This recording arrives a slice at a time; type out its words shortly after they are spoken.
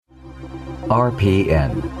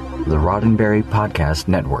RPN, the Roddenberry Podcast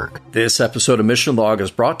Network. This episode of Mission Log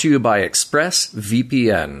is brought to you by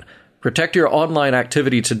ExpressVPN. Protect your online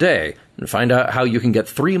activity today and find out how you can get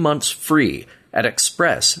 3 months free at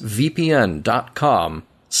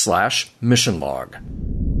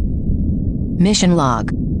expressvpn.com/missionlog. Mission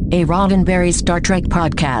Log, a Roddenberry Star Trek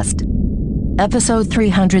podcast. Episode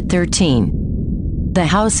 313, The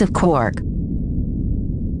House of Quark.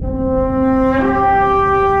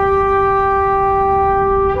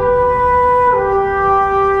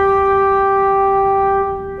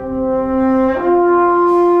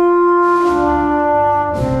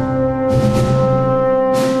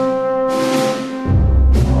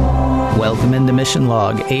 Welcome into Mission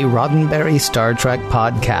Log, a Roddenberry Star Trek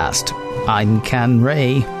podcast. I'm Ken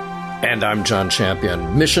Ray. And I'm John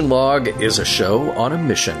Champion. Mission Log is a show on a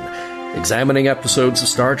mission, examining episodes of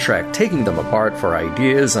Star Trek, taking them apart for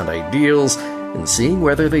ideas and ideals, and seeing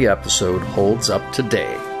whether the episode holds up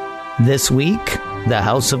today. This week, The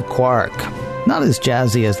House of Quark. Not as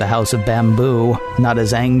jazzy as The House of Bamboo, not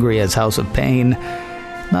as angry as House of Pain,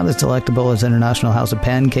 not as delectable as International House of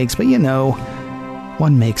Pancakes, but you know,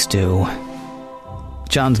 one makes do.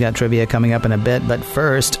 John's got trivia coming up in a bit, but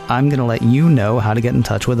first, I'm going to let you know how to get in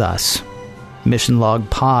touch with us. Mission Log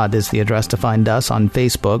Pod is the address to find us on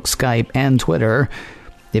Facebook, Skype, and Twitter.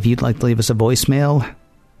 If you'd like to leave us a voicemail,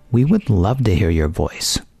 we would love to hear your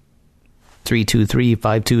voice.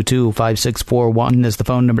 323-522-5641 is the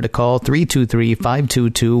phone number to call,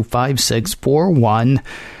 323-522-5641.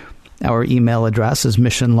 Our email address is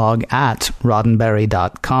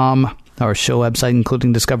missionlog@roddenberry.com. Our show website,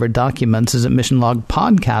 including discovered documents, is at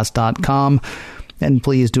missionlogpodcast.com. And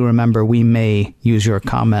please do remember, we may use your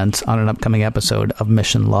comments on an upcoming episode of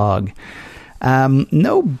Mission Log.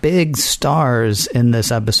 No big stars in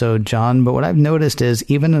this episode, John, but what I've noticed is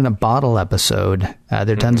even in a bottle episode,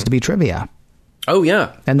 there tends to be trivia. Oh, yeah.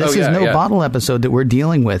 And this is no bottle episode that we're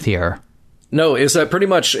dealing with here. No, is that pretty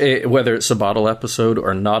much whether it's a bottle episode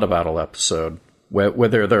or not a bottle episode?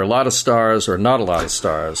 Whether there are a lot of stars or not a lot of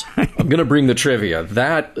stars, I'm going to bring the trivia.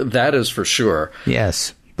 That is for sure.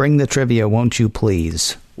 Yes. Bring the trivia, won't you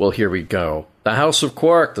please? Well, here we go. The House of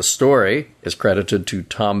Quark, the story, is credited to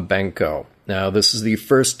Tom Benko. Now, this is the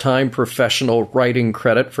first-time professional writing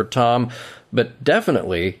credit for Tom, but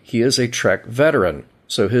definitely he is a Trek veteran.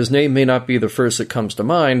 So his name may not be the first that comes to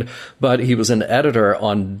mind, but he was an editor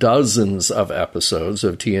on dozens of episodes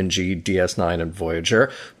of TNG, DS9, and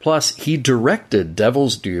Voyager. Plus, he directed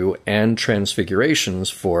Devil's Due and Transfigurations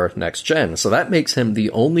for Next Gen. So that makes him the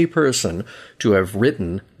only person to have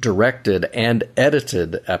written, directed, and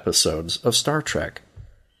edited episodes of Star Trek.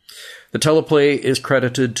 The teleplay is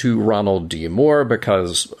credited to Ronald D. Moore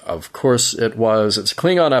because, of course, it's a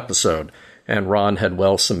Klingon episode. And Ron had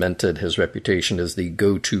well cemented his reputation as the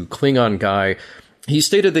go-to Klingon guy. He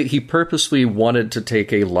stated that he purposely wanted to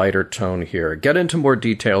take a lighter tone here, get into more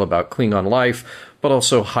detail about Klingon life, but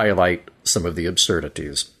also highlight some of the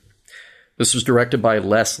absurdities. This was directed by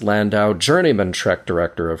Les Landau, journeyman Trek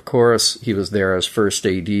director, of course. He was there as first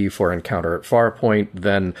AD for Encounter at Farpoint,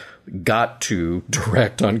 then got to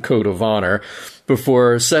direct on Code of Honor,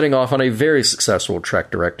 before setting off on a very successful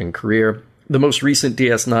Trek directing career. The most recent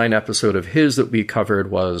DS9 episode of his that we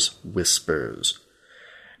covered was Whispers.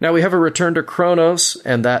 Now we have a return to Kronos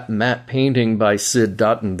and that matte painting by Sid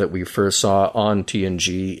Dutton that we first saw on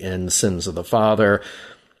TNG in Sins of the Father.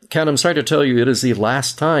 Ken, I'm sorry to tell you, it is the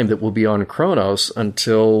last time that we'll be on Kronos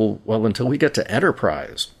until we get to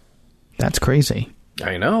Enterprise. That's crazy.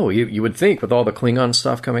 I know. You would think with all the Klingon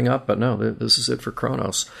stuff coming up, but no, this is it for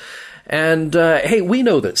Kronos. And, hey, we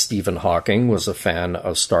know that Stephen Hawking was a fan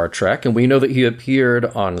of Star Trek, and we know that he appeared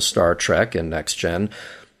on Star Trek in Next Gen,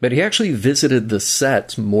 but he actually visited the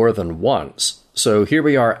set more than once. So here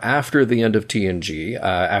we are after the end of TNG,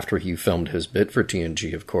 after he filmed his bit for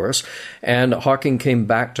TNG, of course, and Hawking came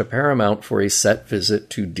back to Paramount for a set visit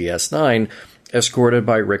to DS9, escorted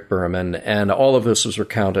by Rick Berman, and all of this was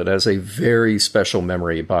recounted as a very special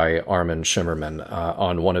memory by Armin Shimmerman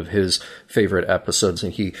on one of his favorite episodes.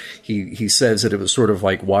 And he says that it was sort of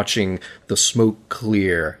like watching the smoke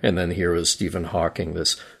clear, and then here was Stephen Hawking,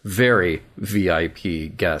 this very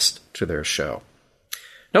VIP guest to their show.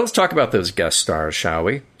 Now let's talk about those guest stars, shall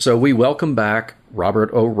we? So we welcome back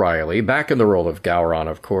Robert O'Reilly, back in the role of Gowron,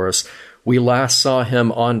 of course. We last saw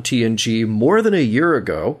him on TNG more than a year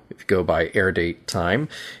ago, if you go by air date time,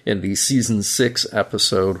 in the Season 6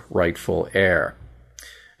 episode Rightful Heir.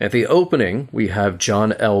 At the opening, we have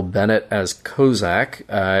John L. Bennett as Kozak.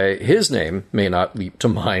 His name may not leap to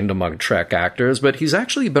mind among Trek actors, but he's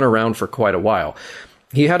actually been around for quite a while.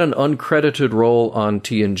 He had an uncredited role on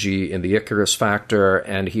TNG in The Icarus Factor,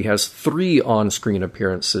 and he has 3 on-screen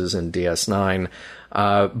appearances in DS9.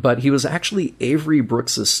 But he was actually Avery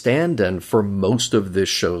Brooks' stand-in for most of this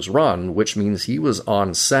show's run, which means he was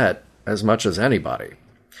on set as much as anybody.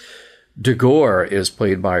 Degore is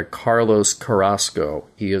played by Carlos Carrasco.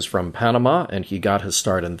 He is from Panama, and he got his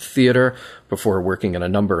start in theater before working in a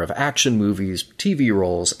number of action movies, TV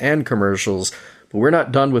roles, and commercials. But we're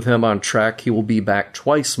not done with him on Trek. He will be back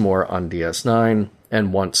twice more on DS9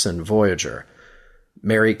 and once in Voyager.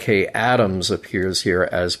 Mary Kay Adams appears here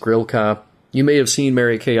as Grilka. You may have seen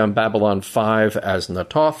Mary Kay on Babylon 5 as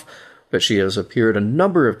Natoth, but she has appeared a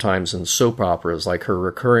number of times in soap operas, like her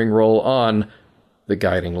recurring role on The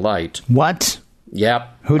Guiding Light. What?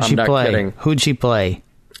 Yep. Who'd she play? Kidding. Who'd she play?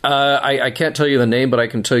 I can't tell you the name, but I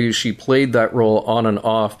can tell you she played that role on and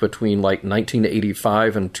off between like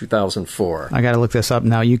 1985 and 2004. I got to look this up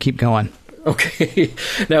now. You keep going. Okay.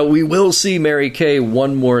 Now, we will see Mary Kay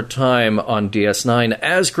one more time on DS9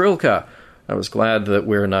 as Grilka. I was glad that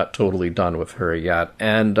we're not totally done with her yet.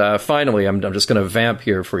 And finally, I'm just going to vamp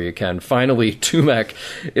here for you, Ken. Finally, Tumek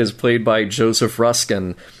is played by Joseph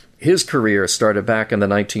Ruskin. His career started back in the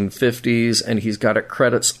 1950s, and he's got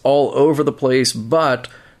credits all over the place, but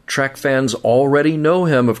Trek fans already know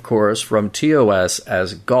him, of course, from TOS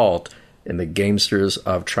as Galt in The Gamesters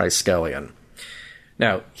of Triskelion.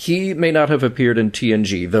 Now, he may not have appeared in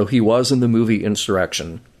TNG, though he was in the movie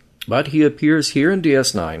Insurrection, but he appears here in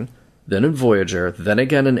DS9, then in Voyager, then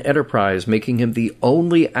again in Enterprise, making him the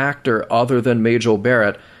only actor other than Majel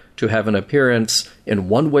Barrett to have an appearance in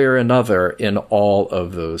one way or another in all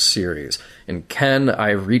of those series. And Ken,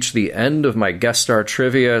 I've reached the end of my guest star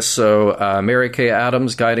trivia, so Mary Kay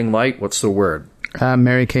Adams, Guiding Light, what's the word?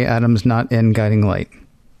 Mary Kay Adams not in Guiding Light.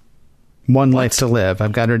 One Life to Live.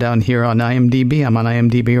 I've got her down here on IMDb. I'm on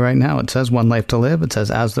IMDb right now. It says One Life to Live. It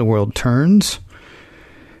says As the World Turns.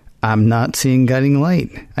 I'm not seeing Guiding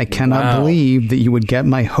Light. I cannot believe that you would get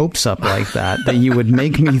my hopes up like that, that you would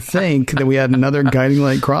make me think that we had another Guiding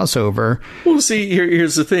Light crossover. Well, see,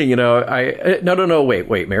 here's the thing, No,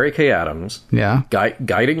 wait. Mary Kay Adams. Yeah.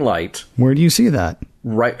 Guiding Light. Where do you see that?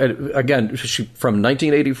 Right. Again, from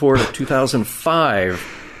 1984 to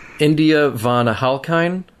 2005, India von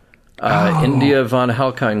Halkine. India von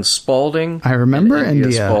Halkine Spalding. I remember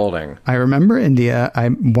India. Spalding. I remember India.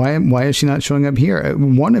 Why is she not showing up here?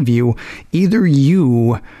 One of you, either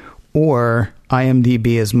you or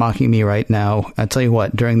IMDb is mocking me right now. I'll tell you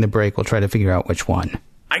what, during the break, we'll try to figure out which one.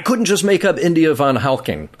 I couldn't just make up India von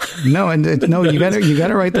Halkine. No, you got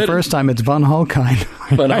it right the first time. It's von Halkine.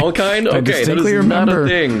 Von Halkine? Okay, I distinctly remember not a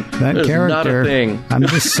thing. That character. Not a thing. I'm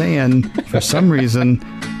just saying, for some reason,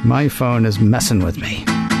 my phone is messing with me.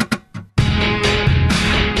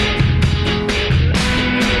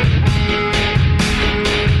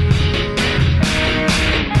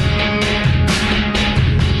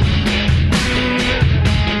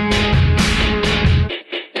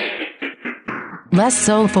 Less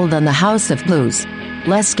soulful than the House of Blues.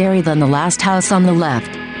 Less scary than the last house on the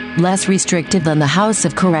left. Less restrictive than the House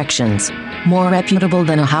of Corrections. More reputable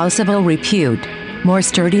than a House of Ill Repute. More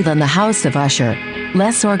sturdy than the House of Usher.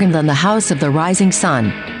 Less organ than the House of the Rising Sun.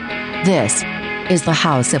 This is the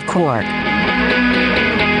House of Quark.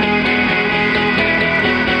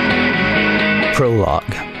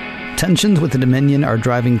 Prologue. Tensions with the Dominion are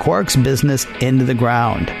driving Quark's business into the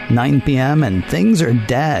ground. 9 p.m. and things are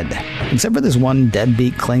dead. Except for this one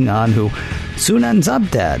deadbeat Klingon who soon ends up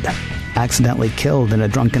dead. Accidentally killed in a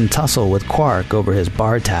drunken tussle with Quark over his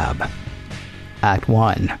bar tab. Act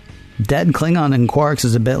 1. Dead Klingon in Quarks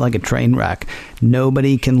is a bit like a train wreck.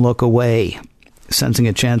 Nobody can look away. Sensing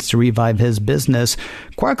a chance to revive his business,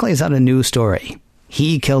 Quark lays out a new story.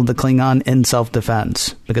 He killed the Klingon in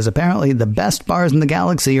self-defense, because apparently the best bars in the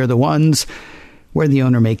galaxy are the ones where the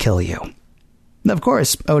owner may kill you. Of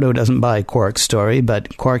course, Odo doesn't buy Quark's story,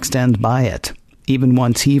 but Quark stands by it. Even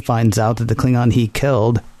once he finds out that the Klingon he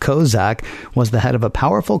killed, Kozak, was the head of a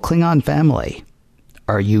powerful Klingon family.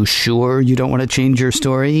 Are you sure you don't want to change your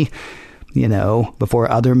story? Before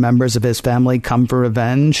other members of his family come for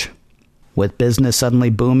revenge? With business suddenly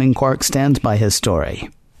booming, Quark stands by his story.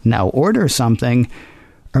 Now order something,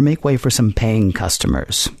 or make way for some paying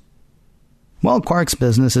customers. While Quark's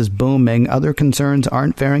business is booming, other concerns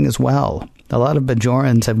aren't faring as well. A lot of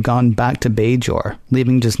Bajorans have gone back to Bajor,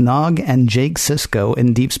 leaving just Nog and Jake Sisko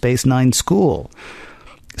in Deep Space Nine school.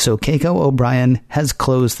 So Keiko O'Brien has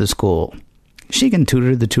closed the school. She can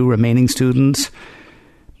tutor the 2 remaining students,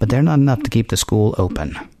 but they're not enough to keep the school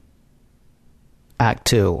open. Act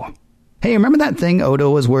 2. Hey, remember that thing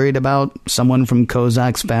Odo was worried about? Someone from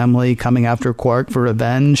Kozak's family coming after Quark for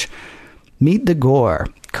revenge? Meet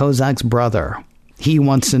Dagor, Kozak's brother. He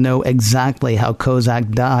wants to know exactly how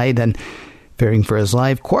Kozak died, and fearing for his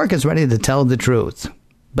life, Quark is ready to tell the truth.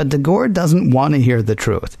 But Dagor doesn't want to hear the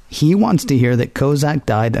truth. He wants to hear that Kozak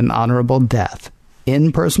died an honorable death,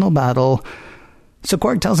 in personal battle, so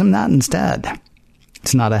Quark tells him that instead.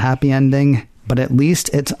 It's not a happy ending, but at least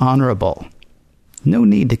it's honorable. No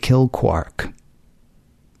need to kill Quark.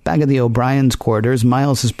 Back at the O'Brien's quarters,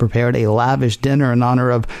 Miles has prepared a lavish dinner in honor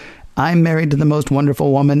of "I'm married to the most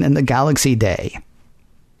wonderful woman in the galaxy" day.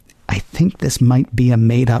 I think this might be a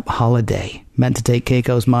made-up holiday, meant to take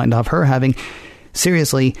Keiko's mind off her having,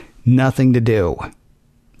 seriously, nothing to do.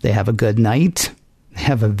 They have a good night. They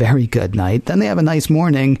have a very good night. Then they have a nice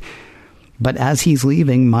morning. But as he's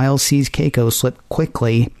leaving, Miles sees Keiko slip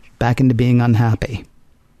quickly back into being unhappy.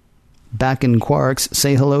 Back in Quark's,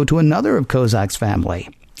 say hello to another of Kozak's family.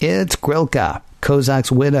 It's Grilka,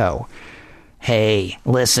 Kozak's widow. "Hey,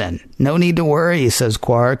 listen, no need to worry," says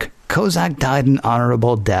Quark. "Kozak died an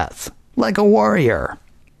honorable death, like a warrior."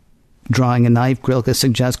 Drawing a knife, Grilka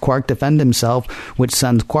suggests Quark defend himself, which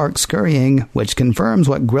sends Quark scurrying, which confirms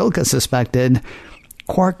what Grilka suspected.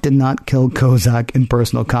 Quark did not kill Kozak in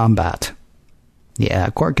personal combat. Yeah,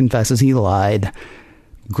 Quark confesses he lied.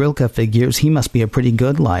 Grilka figures he must be a pretty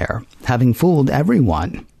good liar, having fooled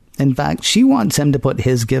everyone. In fact, she wants him to put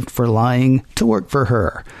his gift for lying to work for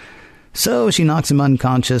her. So she knocks him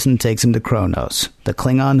unconscious and takes him to Kronos, the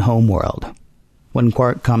Klingon homeworld. When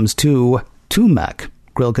Quark comes to, Tumek,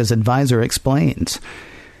 Grilka's advisor, explains.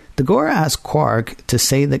 Dagor asked Quark to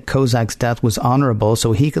say that Kozak's death was honorable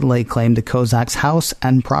so he could lay claim to Kozak's house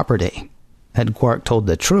and property. Had Quark told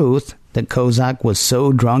the truth, that Kozak was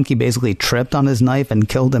so drunk he basically tripped on his knife and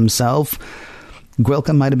killed himself,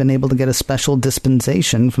 Grilka might have been able to get a special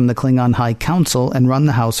dispensation from the Klingon High Council and run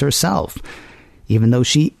the house herself, even though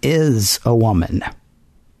she is a woman.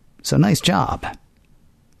 So nice job.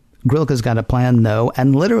 Grilka's got a plan, though,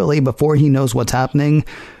 and literally before he knows what's happening,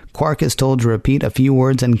 Quark is told to repeat a few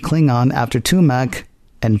words in Klingon after Tumek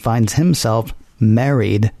and finds himself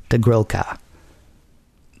married to Grilka.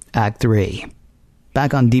 Act 3.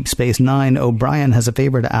 Back on Deep Space Nine, O'Brien has a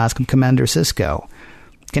favor to ask of Commander Sisko.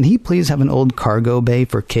 Can he please have an old cargo bay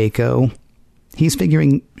for Keiko? He's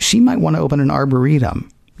figuring she might want to open an arboretum.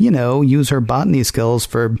 You know, use her botany skills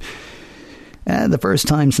for the first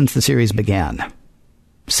time since the series began.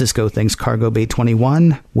 Sisko thinks Cargo Bay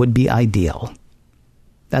 21 would be ideal.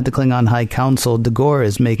 At the Klingon High Council, Dagor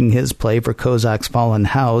is making his play for Kozak's fallen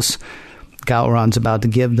house. Gowron's about to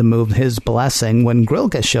give the move his blessing when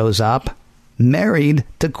Grilka shows up, married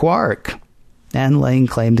to Quark, and laying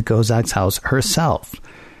claim to Kozak's house herself.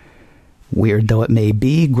 Weird though it may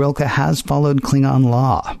be, Grilka has followed Klingon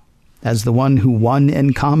law. As the one who won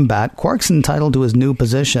in combat, Quark's entitled to his new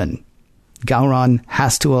position. Gowron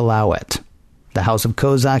has to allow it. The House of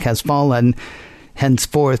Kozak has fallen,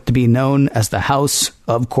 henceforth to be known as the House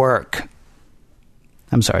of Quark.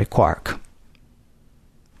 Quark.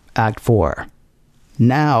 Act 4.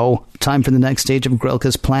 Now, time for the next stage of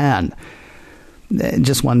Grilka's plan.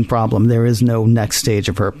 Just one problem, there is no next stage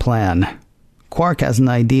of her plan. Quark has an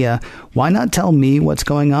idea. Why not tell me what's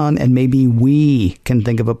going on and maybe we can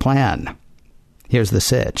think of a plan? Here's the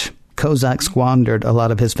sitch. Kozak squandered a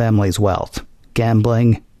lot of his family's wealth.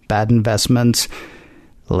 Gambling, bad investments,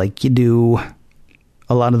 like you do.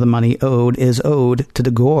 A lot of the money owed is owed to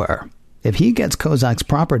Dagor. If he gets Kozak's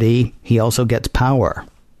property, he also gets power.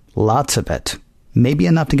 Lots of it. Maybe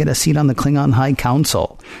enough to get a seat on the Klingon High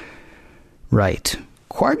Council. Right.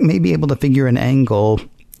 Quark may be able to figure an angle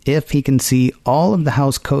if he can see all of the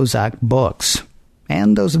House Kozak books,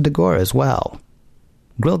 and those of Dagor as well.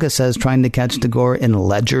 Grilka says trying to catch Dagor in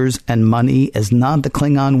ledgers and money is not the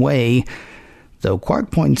Klingon way, though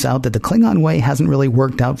Quark points out that the Klingon way hasn't really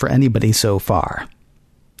worked out for anybody so far.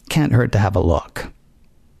 Can't hurt to have a look.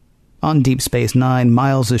 On Deep Space Nine,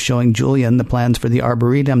 Miles is showing Julian the plans for the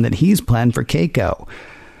Arboretum that he's planned for Keiko.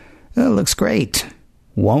 It looks great.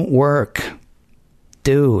 Won't work.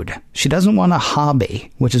 Dude, she doesn't want a hobby,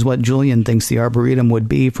 which is what Julian thinks the Arboretum would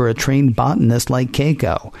be for a trained botanist like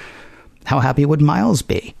Keiko. How happy would Miles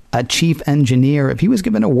be, a chief engineer, if he was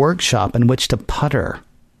given a workshop in which to putter?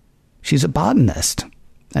 She's a botanist.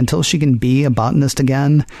 Until she can be a botanist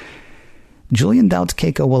again, Julian doubts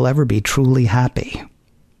Keiko will ever be truly happy.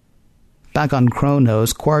 Back on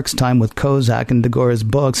Kronos, Quark's time with Kozak and Dagor's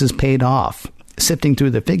books has paid off. Sifting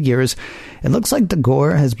through the figures, it looks like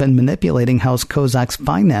Dagor has been manipulating House Kozak's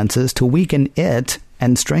finances to weaken it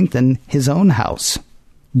and strengthen his own house.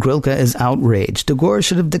 Grilka is outraged. Dagor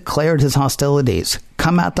should have declared his hostilities.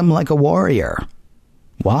 Come at them like a warrior.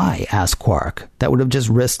 Why? Asked Quark. That would have just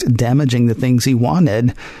risked damaging the things he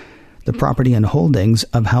wanted. the property and holdings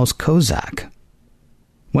of House Kozak.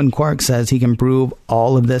 When Quark says he can prove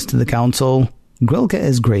all of this to the council, Grilka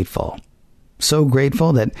is grateful. So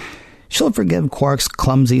grateful that she'll forgive Quark's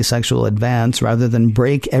clumsy sexual advance rather than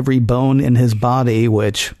break every bone in his body,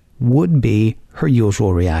 which would be her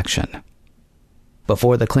usual reaction.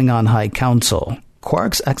 Before the Klingon High Council,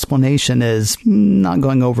 Quark's explanation is not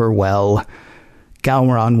going over well.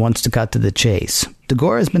 Gowron wants to cut to the chase.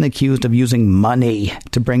 Dagor has been accused of using money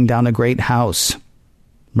to bring down a great house.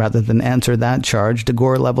 Rather than answer that charge,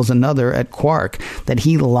 Dagor levels another at Quark, that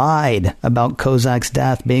he lied about Kozak's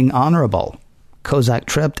death being honorable. Kozak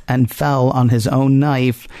tripped and fell on his own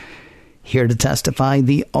knife. Here to testify,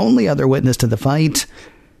 the only other witness to the fight,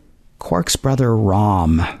 Quark's brother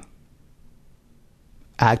Rom.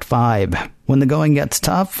 Act 5. When the going gets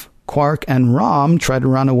tough, Quark and Rom try to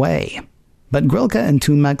run away. But Grilka and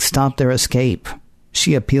Tumek stop their escape.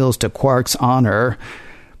 She appeals to Quark's honor.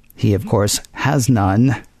 He, of course, has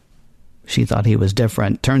none. She thought he was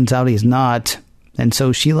different. Turns out he's not. And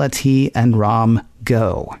so she lets he and Rom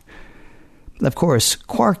go. Of course,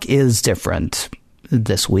 Quark is different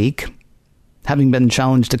this week. Having been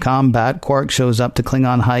challenged to combat, Quark shows up to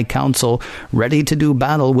Klingon High Council, ready to do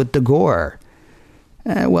battle with Dagor.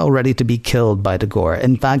 Ready to be killed by Dagor.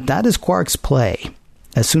 In fact, that is Quark's play.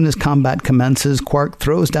 As soon as combat commences, Quark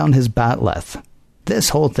throws down his bat'leth. This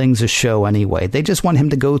whole thing's a show anyway. They just want him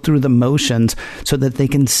to go through the motions so that they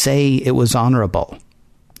can say it was honorable.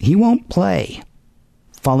 He won't play.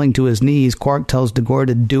 Falling to his knees, Quark tells Dagor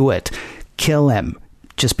to do it. Kill him.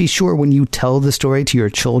 Just be sure when you tell the story to your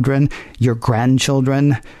children, your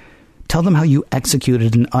grandchildren, tell them how you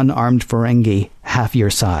executed an unarmed Ferengi half your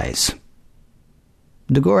size.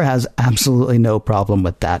 Dagor has absolutely no problem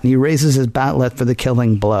with that, and he raises his bat'leth for the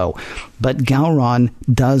killing blow. But Gowron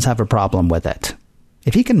does have a problem with it.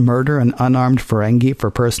 If he can murder an unarmed Ferengi for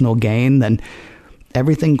personal gain, then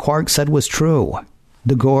everything Quark said was true.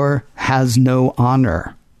 Dagor has no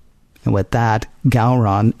honor. And with that,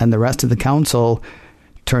 Gowron and the rest of the council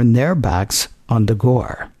turn their backs on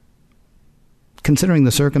Dagor. Considering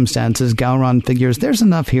the circumstances, Gowron figures there's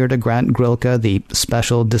enough here to grant Grilka the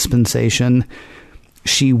special dispensation.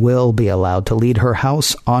 She will be allowed to lead her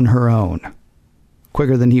house on her own.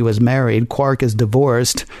 Quicker than he was married, Quark is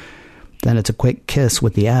divorced. Then it's a quick kiss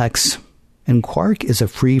with the ex, and Quark is a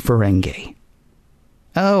free Ferengi.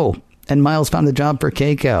 Oh, and Miles found a job for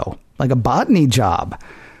Keiko, like a botany job.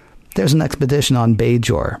 There's an expedition on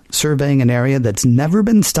Bajor, surveying an area that's never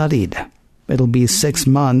been studied. It'll be 6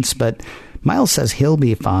 months, but Miles says he'll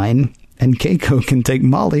be fine, and Keiko can take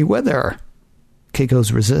Molly with her.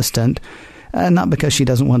 Keiko's resistant, not because she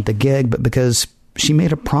doesn't want the gig, but because she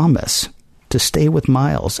made a promise to stay with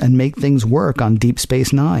Miles and make things work on Deep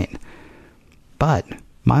Space Nine. But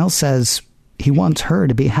Miles says he wants her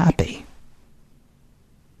to be happy.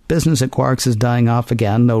 Business at Quark's is dying off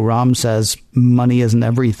again, though Rom says money isn't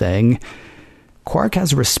everything. Quark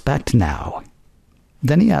has respect now.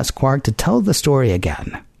 Then he asks Quark to tell the story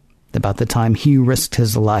again, about the time he risked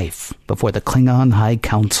his life before the Klingon High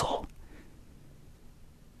Council.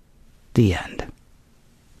 The end.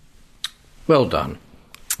 Well done.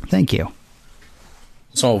 Thank you.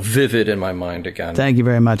 It's all vivid in my mind again. Thank you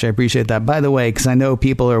very much. I appreciate that. By the way, because I know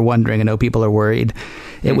people are wondering, I know people are worried,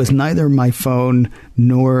 it was neither my phone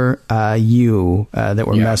nor you that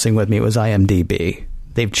were messing with me. It was IMDb.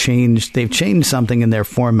 They've changed something in their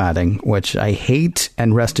formatting, which I hate,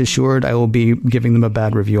 and rest assured I will be giving them a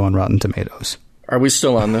bad review on Rotten Tomatoes. Are we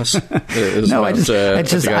still on this? No, here's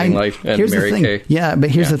the thing. Kay? Yeah, but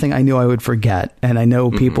here's the thing. I knew I would forget, and I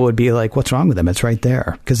know people would be like, "What's wrong with him?" It's right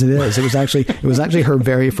there, because it is. It was actually her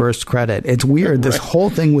very first credit. It's weird. This whole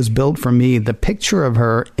thing was built for me. The picture of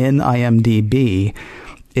her in IMDb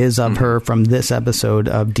is of her from this episode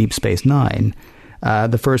of Deep Space Nine.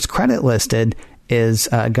 The first credit listed is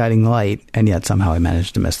Guiding Light, and yet somehow I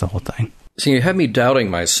managed to miss the whole thing. So you had me doubting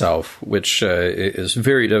myself, which is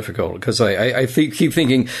very difficult, because I keep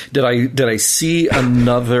thinking, did I see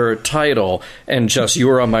another title and just you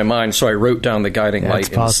were on my mind, so I wrote down the Guiding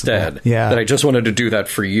Light instead. Yeah. That I just wanted to do that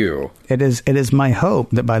for you. It is my hope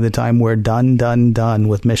that by the time we're done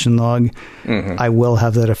with Mission Log, I will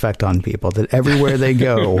have that effect on people, that everywhere they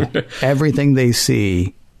go, everything they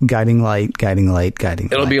see, Guiding Light, Guiding Light, Guiding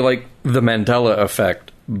Light. It'll be like the Mandela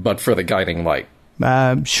effect, but for the Guiding Light.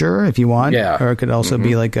 Sure, if you want. Yeah. Or it could also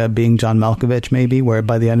be like Being John Malkovich, maybe, where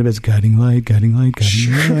by the end of it's Guiding Light, Guiding Light,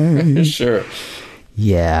 Guiding Light. Sure.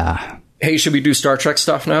 Yeah. Hey, should we do Star Trek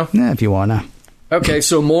stuff now? Yeah, if you want to. Okay,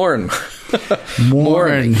 so Morn.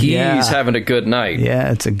 Morn, he's having a good night.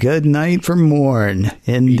 Yeah, it's a good night for Morn,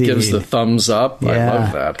 indeed. He gives the thumbs up. I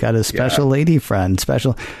love that. Got a special lady friend.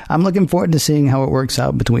 I'm looking forward to seeing how it works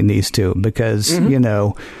out between these two because,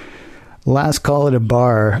 last call at a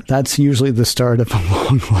bar, that's usually the start of a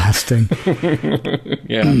long-lasting.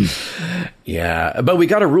 Yeah, but we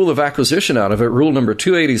got a rule of acquisition out of it. Rule number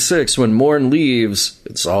 286, when Morn leaves,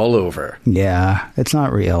 it's all over. Yeah, it's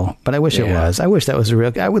not real, but I wish it was. I wish that was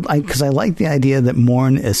real. Because I like the idea that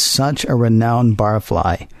Morn is such a renowned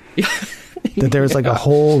barfly that there's like a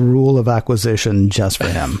whole rule of acquisition just for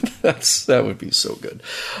him. That would be so good.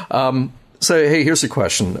 So, hey, here's a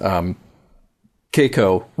question.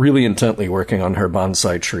 Keiko, really intently working on her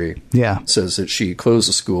bonsai tree, says that she closed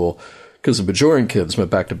the school because the Bajoran kids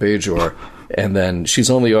went back to Bajor, and then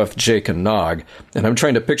she's only off Jake and Nog. And I'm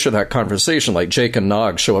trying to picture that conversation, like Jake and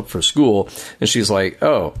Nog show up for school, and she's like,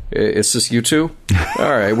 "Oh, it's just you two?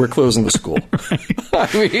 All right, we're closing the school." I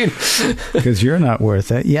mean, because you're not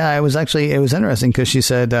worth it. Yeah, it was interesting because she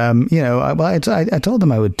said, I told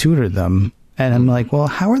them I would tutor them, and I'm like, well,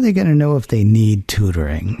 how are they going to know if they need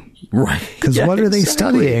tutoring? Right. Because what are they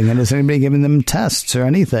studying? And is anybody giving them tests or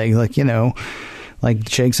anything? Like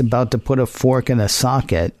Jake's about to put a fork in a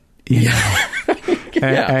socket.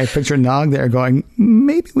 I picture Nog there going,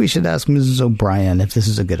 maybe we should ask Mrs. O'Brien if this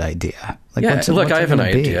is a good idea. I have an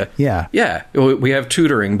idea. Yeah. We have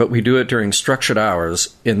tutoring, but we do it during structured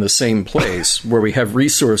hours in the same place where we have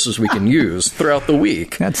resources we can use throughout the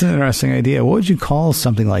week. That's an interesting idea. What would you call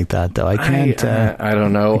something like that, though? I can't. I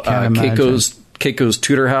don't know. Keiko's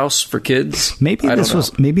tutor house for kids. Maybe this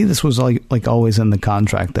was like always in the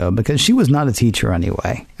contract, though, because she was not a teacher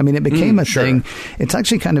anyway. I mean, it became a thing. It's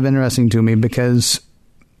actually kind of interesting to me because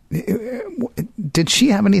did she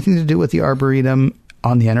have anything to do with the Arboretum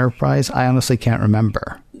on the Enterprise? I honestly can't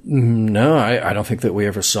remember. No, I don't think that we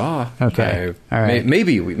ever saw. Okay, all right.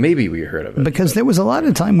 Maybe we heard of it because there was a lot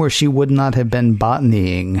of time where she would not have been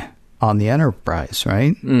botanying on the Enterprise,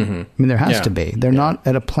 right? Mm-hmm. I mean, there has to be. They're not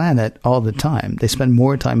at a planet all the time. They spend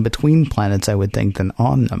more time between planets, I would think, than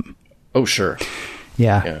on them. Oh, sure.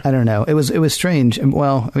 Yeah. I don't know. It was strange.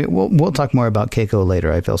 Well, I mean, we'll talk more about Keiko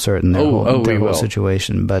later. I feel certain their whole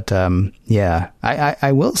situation. But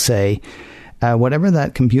I will say, whatever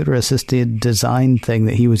that computer-assisted design thing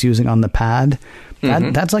that he was using on the pad,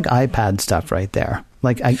 that's like iPad stuff right there.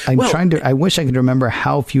 Like I wish I could remember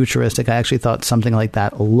how futuristic I actually thought something like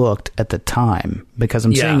that looked at the time, because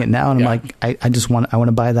I'm seeing it now and I'm like, I want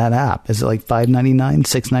to buy that app. Is it like $5.99,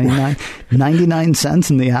 $6.99, 99 cents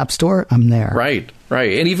in the App Store? I'm there. Right.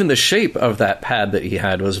 And even the shape of that pad that he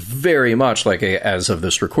had was very much like as of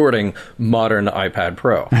this recording, modern iPad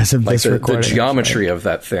Pro. As of this recording. The geometry of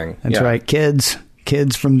that thing. That's right.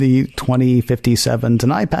 Kids from the 2057s,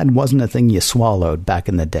 an iPad wasn't a thing you swallowed back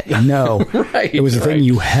in the day. No, it was a thing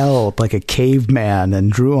you held like a caveman and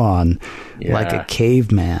drew on like a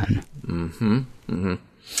caveman.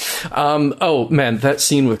 Oh man, that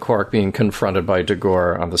scene with Quark being confronted by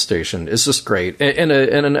Dagor on the station is just great. In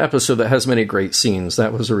an episode that has many great scenes,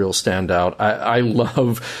 that was a real standout. I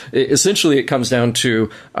love. Essentially, it comes down to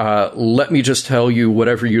let me just tell you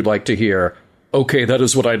whatever you'd like to hear. Okay, that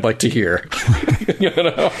is what I'd like to hear.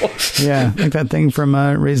 Yeah, like that thing from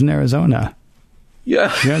Raising Arizona.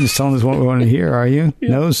 Yeah. You're not just telling us what we want to hear, are you?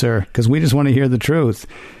 Yeah. No, sir, because we just want to hear the truth.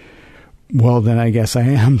 Well, then I guess I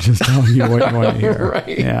am just telling you what you want to hear.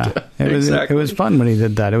 Right. Yeah. It was fun when he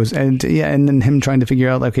did that. And then him trying to figure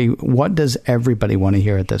out, okay, what does everybody want to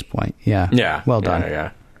hear at this point? Yeah. Yeah. Well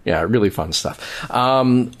done. Yeah, really fun stuff.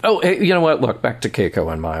 Hey, you know what? Look, back to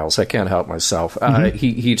Keiko and Miles. I can't help myself.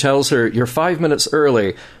 He tells her, you're 5 minutes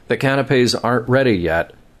early. The canapes aren't ready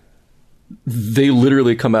yet. They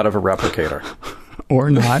literally come out of a replicator. Or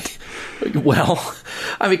not. Well,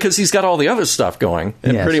 I mean, because he's got all the other stuff going.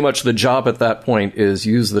 And pretty much the job at that point is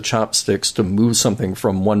use the chopsticks to move something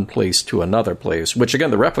from one place to another place, which, again,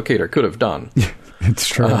 the replicator could have done. It's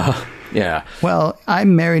true. Yeah. Well,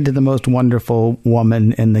 I'm married to the most wonderful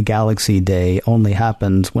woman in the galaxy. Day only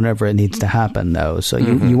happens whenever it needs to happen, though. So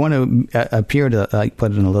you want to appear to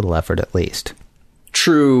put in a little effort at least.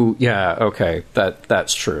 True. Yeah. Okay.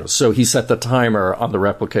 That's true. So he set the timer on the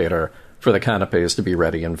replicator for the canapes to be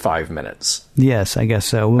ready in 5 minutes. Yes, I guess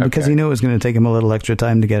so. Well, because he knew it was going to take him a little extra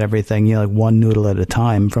time to get everything, like one noodle at a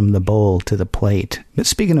time from the bowl to the plate. But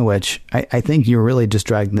speaking of which, I think you're really just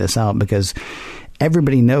dragging this out because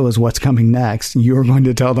everybody knows what's coming next. You're going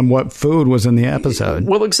to tell them what food was in the episode.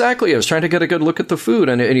 Well, exactly. I was trying to get a good look at the food,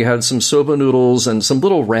 and you had some soba noodles and some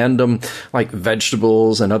little random, like,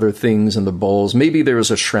 vegetables and other things in the bowls. Maybe there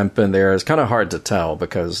was a shrimp in there. It's kind of hard to tell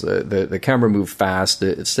because the camera moved fast.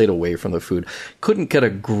 It stayed away from the food. Couldn't get a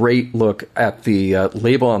great look at the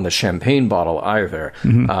label on the champagne bottle either.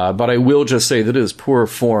 But I will just say that it is poor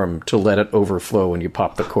form to let it overflow when you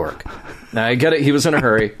pop the cork. Now, I get it. He was in a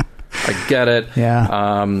hurry. I get it.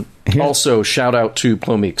 Yeah. Also, shout out to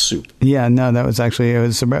Plomeek soup. Yeah, no, that was actually, it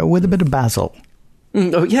was with a bit of basil.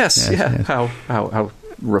 Oh, yes. How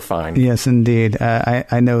refined. Yes, indeed.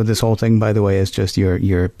 I know this whole thing, by the way, is just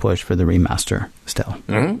your push for the remaster still.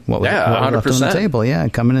 What was 100%. left on the table? Yeah,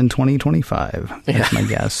 coming in 2025. That's my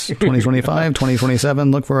guess. 2025,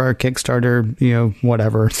 2027. Look for our Kickstarter,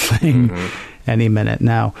 whatever thing any minute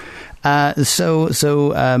now.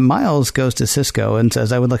 So Miles goes to Cisco and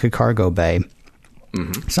says, I would like a cargo bay.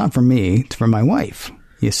 It's not for me, it's for my wife,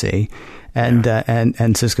 you see.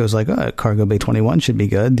 And Cisco's like, cargo bay 21 should be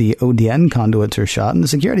good. The ODN conduits are shot and the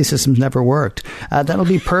security systems never worked. That'll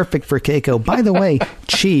be perfect for Keiko. By the way,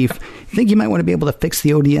 Chief, I think you might want to be able to fix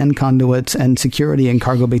the ODN conduits and security in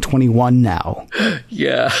cargo bay 21 now.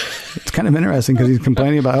 Yeah. It's kind of interesting because he's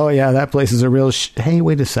complaining about, that place is a real hey,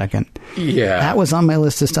 wait a second. Yeah. That was on my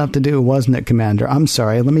list of stuff to do, wasn't it, Commander? I'm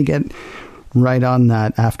sorry. Let me get right on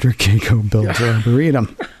that after Keiko builds her. Read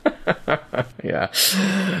them. Yeah.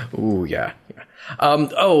 Ooh, yeah.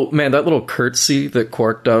 Oh, man, that little curtsy that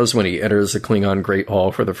Quark does when he enters the Klingon Great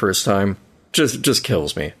Hall for the first time just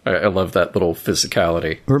kills me. I love that little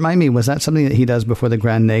physicality. Remind me, was that something that he does before the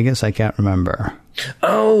Grand Nagus? I can't remember.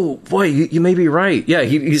 Oh, boy, you may be right. Yeah,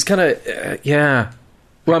 he's kind of, yeah.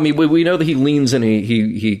 Well, I mean, we know that he leans and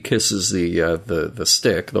he kisses the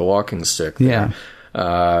stick, the walking stick there. Yeah.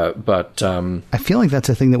 But I feel like that's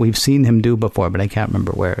a thing that we've seen him do before, but I can't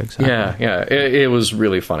remember where exactly. Yeah, it was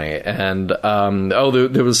really funny. And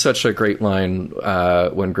there was such a great line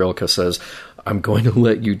when Grilka says, I'm going to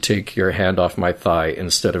let you take your hand off my thigh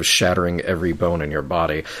instead of shattering every bone in your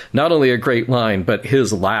body. Not only a great line, but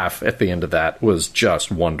his laugh at the end of that was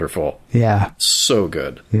just wonderful. Yeah. So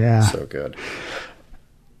good. Yeah. So good.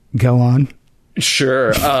 Go on.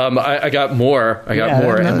 Sure. I got more. No,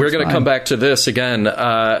 and we're going to come back to this again.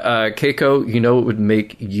 Keiko, it would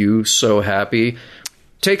make you so happy?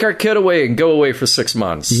 Take our kid away and go away for 6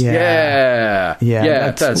 months. Yeah.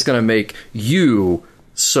 That's going to make you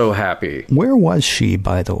so happy. Where was she,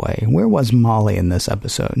 by the way? Where was Molly in this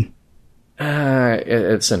episode?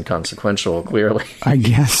 It's inconsequential, clearly. I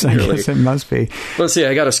guess it must be. Let's see.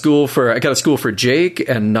 I got a school for Jake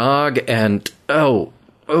and Nog and there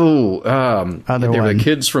were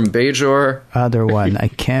kids from Bajor. Other one. I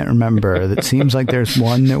can't remember. It seems like there's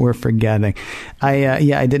one that we're forgetting.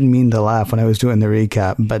 I didn't mean to laugh when I was doing the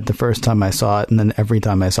recap, but the first time I saw it and then every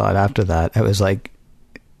time I saw it after that, I was like,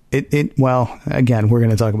 well, again, we're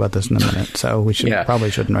going to talk about this in a minute, so we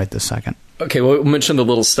probably shouldn't right this second. Okay, well, we'll mention the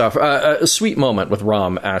little stuff. A sweet moment with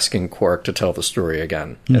Rom asking Quark to tell the story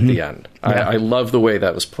again at the end. Yeah. I love the way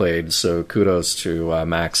that was played, so kudos to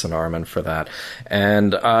Max and Armin for that.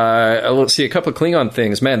 And let's see, a couple of Klingon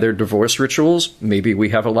things. Man, their divorce rituals, maybe we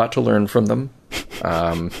have a lot to learn from them.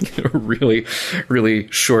 Really,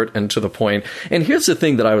 really short and to the point. And here's the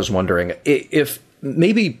thing that I was wondering. If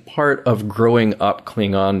maybe part of growing up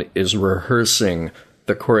Klingon is rehearsing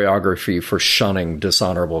the choreography for shunning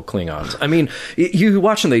dishonorable Klingons. I mean, you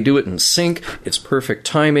watch them, they do it in sync. It's perfect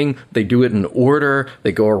timing. They do it in order.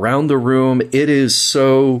 They go around the room. It is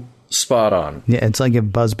so spot on. Yeah, it's like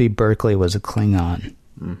if Busby Berkeley was a Klingon.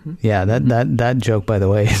 Mm-hmm. Yeah, that joke, by the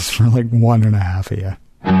way, is for like 1.5 of you.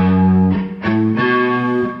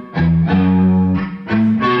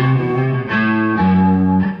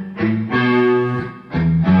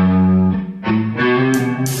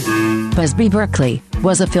 Busby Berkeley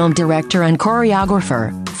was a film director and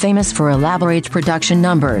choreographer, famous for elaborate production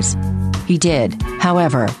numbers. He did,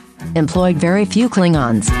 however, employ very few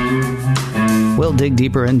Klingons. We'll dig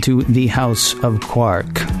deeper into the House of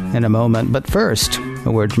Quark in a moment, but first,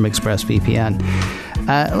 a word from ExpressVPN.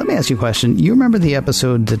 Let me ask you a question. You remember the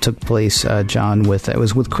episode that took place, John, it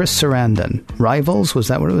was with Chris Sarandon. Rivals, was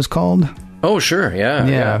that what it was called? Oh, sure,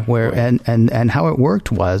 yeah. Where and how it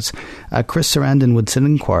worked was Chris Sarandon would sit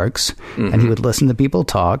in Quarks, and he would listen to people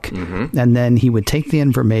talk, and then he would take the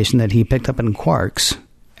information that he picked up in Quarks,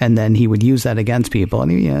 and then he would use that against people,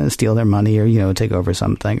 and he'd steal their money or take over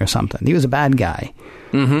something or something. He was a bad guy.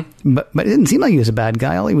 Mm-hmm. But it didn't seem like he was a bad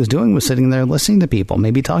guy. All he was doing was sitting there listening to people,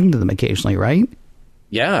 maybe talking to them occasionally, right?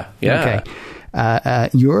 Yeah. Okay.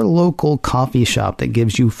 Your local coffee shop that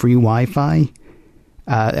gives you free Wi-Fi,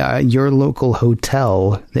 your local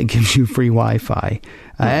hotel that gives you free Wi-Fi,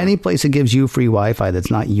 any place that gives you free Wi-Fi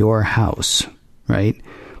that's not your house, right?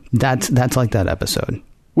 That's like that episode.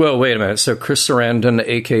 Well, wait a minute. So Chris Sarandon,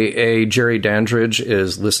 a.k.a. Jerry Dandridge,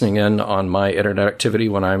 is listening in on my internet activity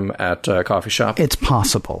when I'm at a coffee shop? It's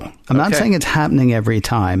possible. I'm not saying it's happening every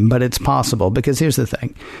time, but it's possible, because here's the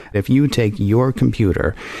thing. If you take your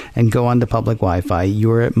computer and go onto public Wi-Fi,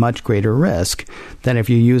 you're at much greater risk than if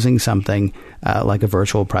you're using something like a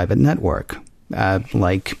virtual private network.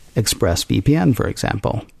 Like ExpressVPN, for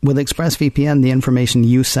example. With ExpressVPN, the information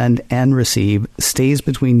you send and receive stays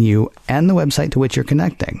between you and the website to which you're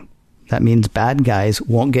connecting. That means bad guys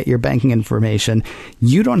won't get your banking information.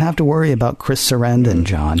 You don't have to worry about Chris Sarandon,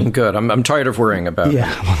 John. Good. I'm tired of worrying about it.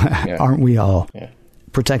 Yeah, aren't we all? Yeah.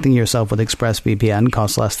 Protecting yourself with ExpressVPN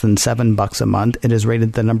costs less than $7 a month. It is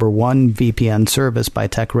rated the #1 VPN service by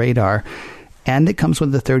TechRadar, and it comes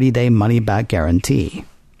with a 30-day money-back guarantee.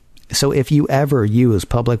 So if you ever use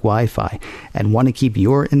public Wi-Fi and want to keep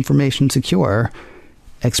your information secure,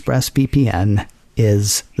 ExpressVPN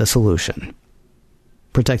is the solution.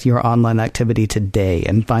 Protect your online activity today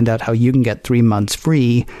and find out how you can get 3 months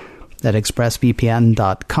free at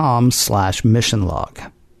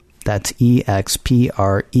expressvpn.com/missionlog. That's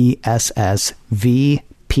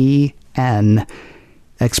EXPRESSVPN.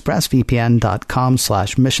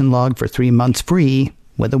 expressvpn.com/missionlog for 3 months free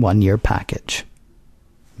with a 1-year package.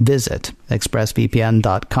 Visit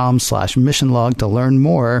expressvpn.com/missionlog to learn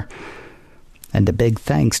more. And a big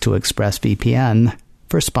thanks to ExpressVPN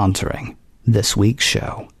for sponsoring this week's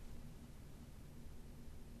show.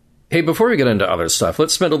 Hey, before we get into other stuff,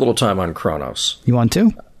 let's spend a little time on Kronos. You want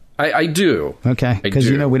to? I do. Okay, because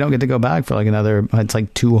we don't get to go back for it's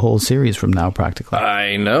like 2 whole series from now, practically.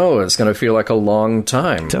 I know. It's going to feel like a long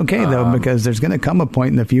time. It's okay, though, because there's going to come a point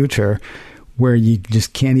in the future where you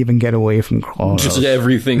just can't even get away from Kronos. Just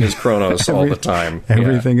everything is Kronos all the time.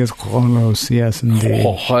 Everything is Kronos, yes, indeed.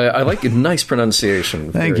 Oh, I like it. Nice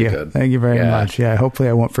pronunciation. Thank you. Good. Thank you very much. Yeah, hopefully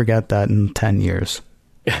I won't forget that in 10 years.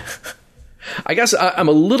 I guess I'm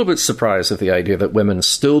a little bit surprised at the idea that women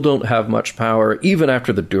still don't have much power, even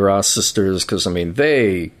after the Duras sisters, because, I mean,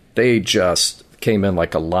 they just came in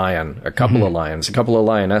like a lion, a couple of lions, a couple of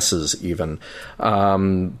lionesses even.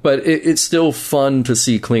 But it's still fun to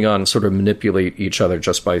see Klingons sort of manipulate each other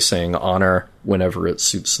just by saying honor whenever it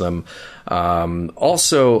suits them.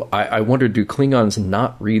 Also, I wonder, do Klingons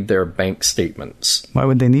not read their bank statements? Why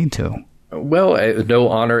would they need to? Well, no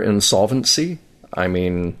honor insolvency.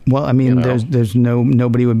 There's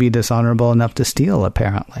nobody would be dishonorable enough to steal,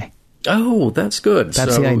 apparently. Oh, that's good.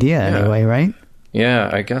 That's the idea, anyway, right? Yeah,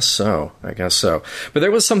 I guess so. But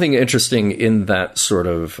there was something interesting in that sort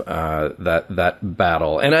of that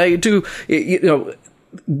battle, and I do,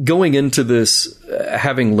 going into this,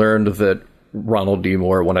 having learned that Ronald D.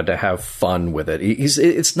 Moore wanted to have fun with it.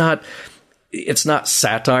 It's not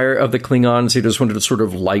satire of the Klingons. He just wanted to sort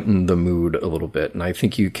of lighten the mood a little bit. And I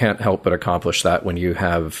think you can't help but accomplish that when you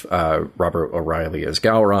have Robert O'Reilly as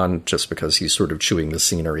Gowron, just because he's sort of chewing the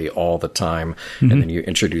scenery all the time. Mm-hmm. And then you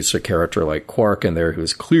introduce a character like Quark in there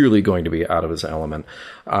who's clearly going to be out of his element.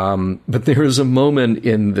 But there is a moment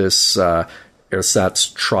in this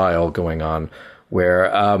ersatz trial going on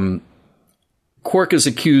where Quark is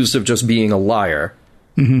accused of just being a liar.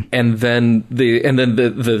 Mm-hmm. And then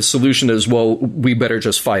the solution is, well, we better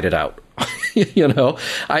just fight it out.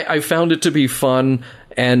 I found it to be fun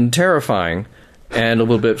and terrifying and a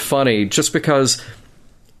little bit funny, just because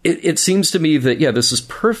it seems to me that, this is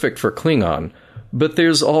perfect for Klingon, but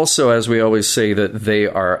there's also, as we always say, that they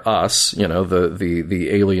are us, the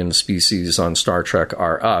alien species on Star Trek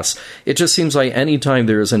are us. It just seems like anytime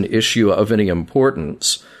there is an issue of any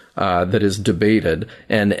importance that is debated,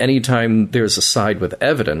 and anytime there's a side with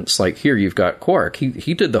evidence, like here you've got Quark,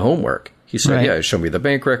 he did the homework. He said, right. Show me the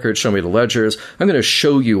bank records, show me the ledgers. I'm going to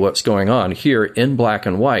show you what's going on here in black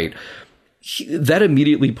and white. That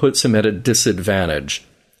immediately puts him at a disadvantage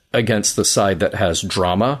against the side that has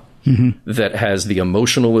drama, that has the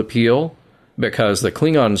emotional appeal, because the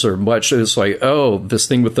Klingons are much, it's like, oh, this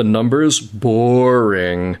thing with the numbers,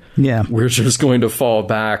 boring. Yeah. We're just going to fall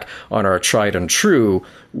back on our tried and true,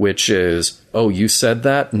 which is, oh, you said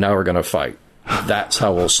that? Now we're going to fight. That's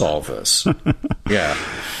how we'll solve this. Yeah.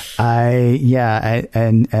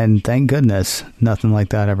 And thank goodness nothing like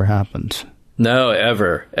that ever happens. No,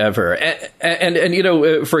 ever. And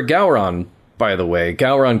for Gowron, by the way,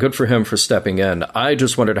 Gowron, good for him for stepping in. I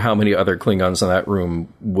just wondered how many other Klingons in that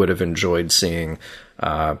room would have enjoyed seeing,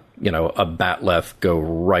 a Batleth go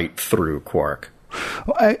right through Quark.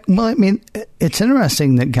 It's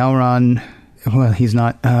interesting that Gowron well, he's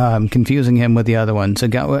not. I'm confusing him with the other one. So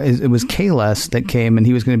it was Kahless that came, and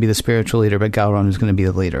he was going to be the spiritual leader, but Gowron was going to be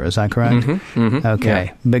the leader. Is that correct? Okay,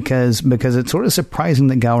 yeah. Because it's sort of surprising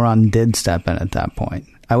that Gowron did step in at that point.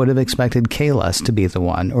 I would have expected Kahless to be the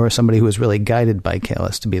one, or somebody who was really guided by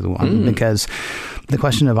Kahless to be the one, because the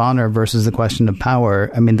question of honor versus the question of power,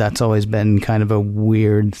 I mean, that's always been kind of a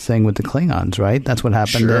weird thing with the Klingons, right? That's what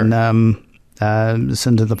happened in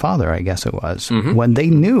Sins of the Father, I guess it was. When they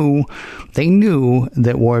knew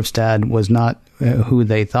that Worf's dad was not who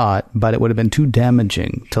they thought, but it would have been too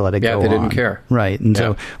damaging to let it go on. Yeah, they didn't care. Right. And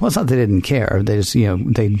so, well, it's not they didn't care. They just,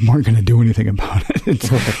 they weren't going to do anything about it.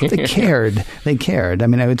 They cared. They cared. I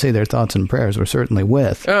mean, I would say their thoughts and prayers were certainly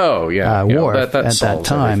with Worf at that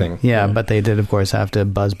time. Yeah, but they did, of course, have to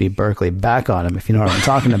Busby Berkeley back on him, if you know what I'm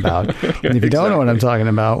talking about. And if you don't know what I'm talking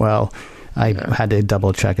about, well, I had to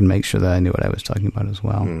double check and make sure that I knew what I was talking about as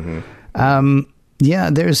well.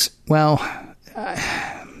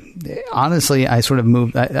 Honestly, I sort of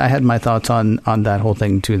moved. I had my thoughts on that whole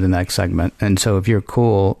thing to the next segment. And so if you're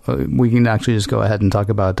cool, we can actually just go ahead and talk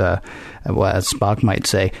about, what Spock might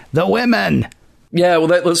say, the women. Yeah, well,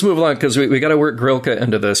 let's move along, because we got to work Grilka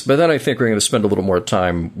into this. But then I think we're going to spend a little more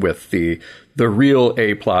time with the real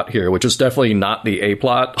A-plot here, which is definitely not the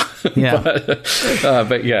A-plot. Yeah.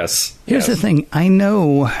 but yes. Here's the thing. I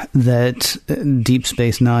know that Deep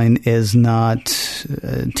Space Nine is not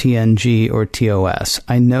TNG or TOS.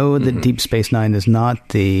 I know that Deep Space Nine is not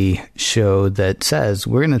the show that says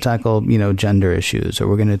we're going to tackle, gender issues, or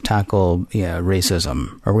we're going to tackle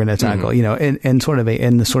racism, or we're going to tackle, in sort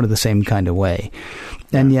of the same kind of way.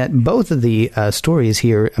 And yet both of the stories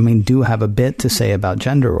here, I mean, do have a bit to say about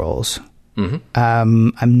gender roles.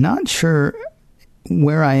 I'm not sure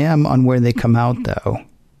where I am on where they come out, though.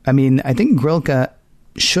 I mean, I think Grilka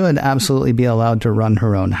should absolutely be allowed to run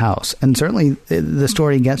her own house. And certainly the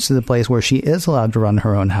story gets to the place where she is allowed to run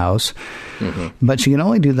her own house. But she can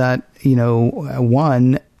only do that,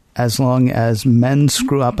 one, as long as men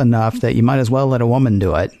screw up enough that you might as well let a woman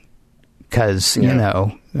do it. Because,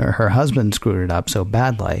 her husband screwed it up so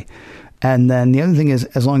badly. And then the other thing is,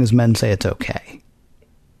 as long as men say it's okay.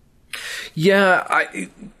 Yeah,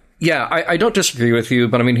 I don't disagree with you,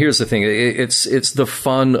 but I mean, here's the thing. It's the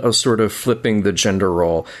fun of sort of flipping the gender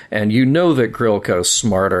role. And you know that Grilka is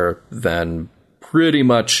smarter than pretty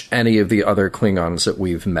much any of the other Klingons that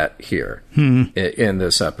we've met here in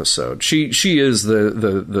this episode. She is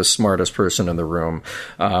the smartest person in the room,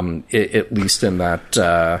 at least in that.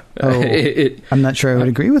 I'm not sure I would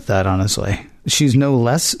agree with that, honestly. She's no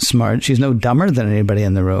less smart. She's no dumber than anybody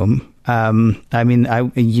in the room. I mean, I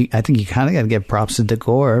think you kind of got to give props to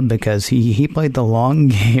Dagor, because he played the long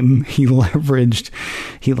game. He leveraged,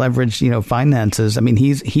 finances. I mean,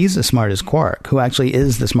 he's as smart as Quark, who actually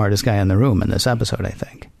is the smartest guy in the room in this episode, I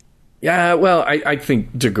think. Yeah, well, I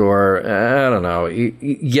think Dagor, I don't know.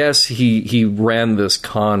 He ran this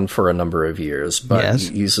con for a number of years, but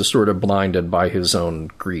he's sort of blinded by his own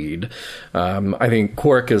greed. I think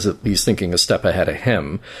Quark is at least thinking a step ahead of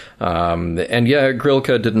him. And yeah,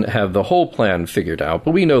 Grilka didn't have the whole plan figured out, but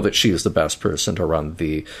we know that she's the best person to run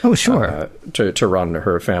to run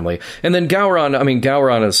her family. And then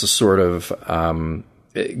Gowron is a sort of,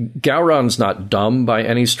 Gowron's not dumb by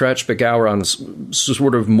any stretch, but Gowron's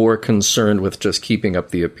sort of more concerned with just keeping up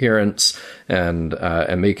the appearance and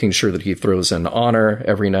making sure that he throws in honor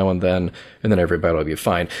every now and then everybody will be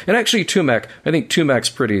fine. And actually, I think Tumac's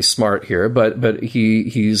pretty smart here, but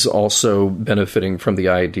he's also benefiting from the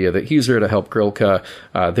idea that he's there to help Grilka.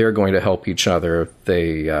 They're going to help each other.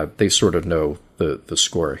 They sort of know the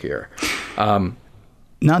score here.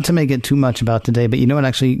 Not to make it too much about today, but you know what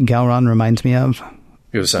actually Gowron reminds me of?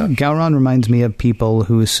 Who's that? Gowron reminds me of people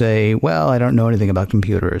who say, well, I don't know anything about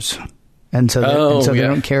computers. And so they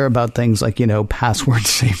don't care about things like, password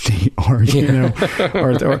safety or,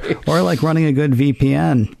 or like running a good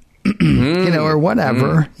VPN, or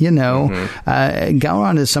whatever,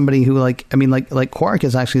 Gowron is somebody who like Quark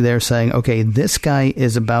is actually there saying, okay, this guy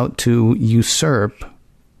is about to usurp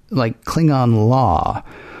like Klingon law,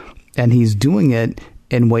 and he's doing it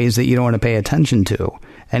in ways that you don't want to pay attention to.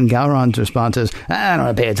 And Gowron's response is, I don't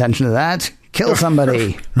want to pay attention to that. Kill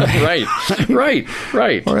somebody. Right.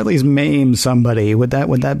 Or at least maim somebody. Would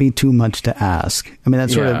that be too much to ask? I mean,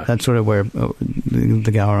 that's sort of where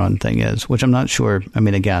the Gowron thing is, which I'm not sure. I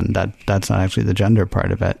mean, again, that's not actually the gender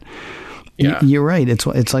part of it. Yeah. You're right.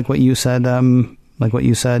 It's like what you said.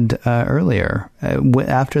 Earlier,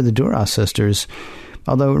 after the Duras sisters.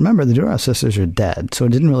 Although remember, the Duras sisters are dead, so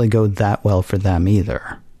it didn't really go that well for them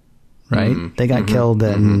either. Right? They got killed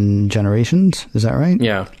in Generations. Is that right?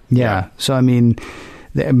 Yeah. So, I mean,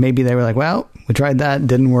 maybe they were like, well, we tried that.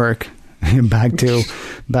 Didn't work. back to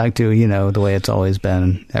the way it's always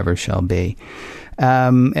been, ever shall be.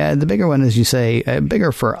 The bigger one, as you say,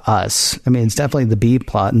 bigger for us. I mean, it's definitely the B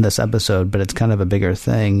plot in this episode, but it's kind of a bigger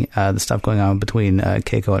thing. The stuff going on between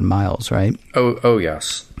Keiko and Miles, right? Oh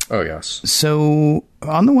yes. Oh yes. So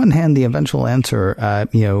on the one hand, the eventual answer,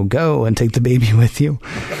 go and take the baby with you.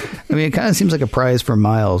 I mean, it kind of seems like a prize for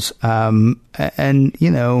Miles. And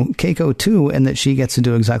Keiko too, in that she gets to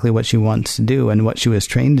do exactly what she wants to do and what she was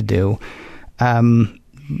trained to do.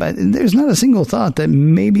 But there's not a single thought that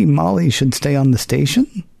maybe Molly should stay on the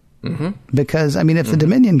station. Mm-hmm. Because, I mean, if the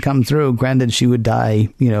Dominion come through, granted, she would die,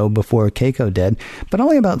 before Keiko did, but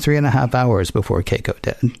only about 3.5 hours before Keiko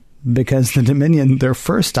did. Because the Dominion, their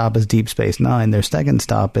first stop is Deep Space Nine. Their second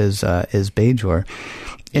stop is Bajor.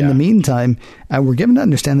 In the meantime, we're given to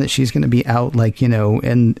understand that she's going to be out,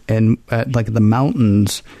 in the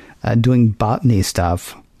mountains, doing botany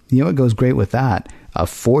stuff. It goes great with that. A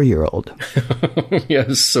 4-year-old.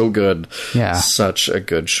 Yeah, so good. Yeah. Such a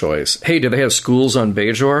good choice. Hey, do they have schools on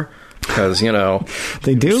Bajor? Because,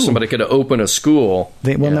 they do. Somebody could open a school.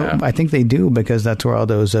 No, I think they do, because that's where all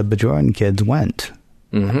those Bajoran kids went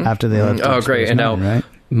after they left. Oh, great. And now right?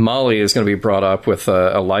 Molly is going to be brought up with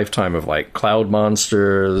a lifetime of cloud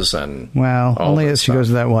monsters and only as she goes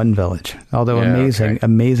to that one village. Although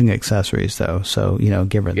amazing accessories though. So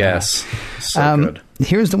give her that. Yes, so good.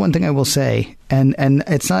 Here's the one thing I will say, and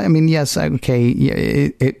it's not. I mean, yes, okay.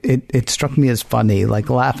 It struck me as funny,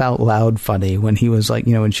 laugh out loud funny when he was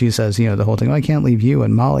when she says the whole thing. Oh, I can't leave you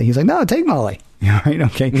and Molly. He's like, no, take Molly. Right?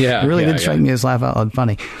 Okay. Yeah. It really did strike me as laugh out loud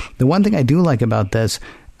funny. The one thing I do like about this,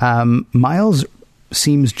 Miles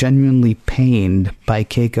seems genuinely pained by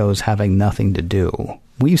Keiko's having nothing to do.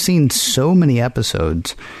 We've seen so many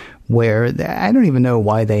episodes where I don't even know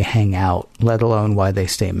why they hang out, let alone why they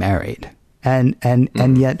stay married. And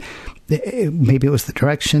yet, maybe it was the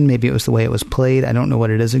direction, maybe it was the way it was played. I don't know what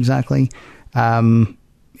it is exactly. Even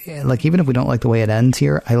if we don't like the way it ends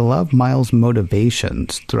here, I love Miles'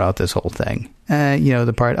 motivations throughout this whole thing.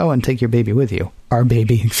 The part, and take your baby with you. Our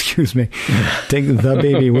baby, excuse me. Take the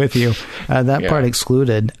baby with you. That part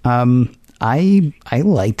excluded. I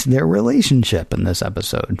liked their relationship in this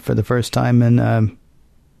episode for the first time in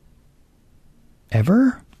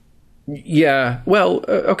ever. Yeah. Well,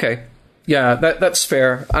 okay. Yeah, that's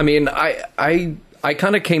fair. I mean, I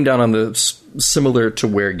kind of came down on this similar to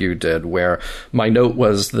where you did, where my note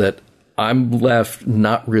was that I'm left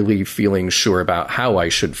not really feeling sure about how I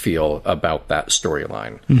should feel about that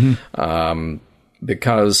storyline.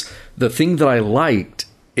 Because the thing that I liked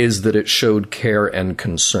is that it showed care and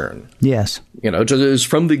concern. Yes. Just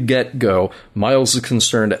from the get-go, Miles is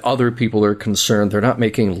concerned, other people are concerned. They're not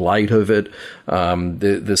making light of it.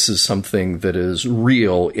 This is something that is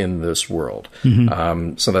real in this world.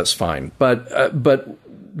 So that's fine. But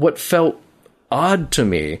what felt odd to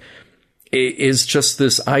me is just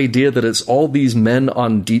this idea that it's all these men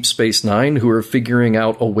on Deep Space Nine who are figuring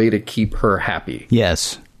out a way to keep her happy.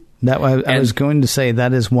 Yes. I was going to say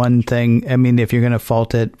that is one thing. I mean, if you're going to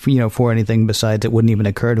fault it, for anything besides, it wouldn't even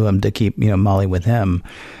occur to him to keep, Molly with him.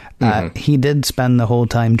 He did spend the whole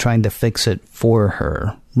time trying to fix it for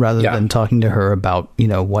her rather than talking to her about,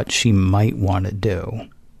 what she might want to do.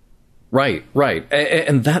 Right.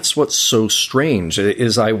 And that's what's so strange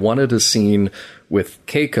is I wanted a scene with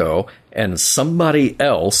Keiko and somebody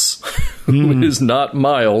else who is not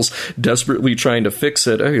Miles desperately trying to fix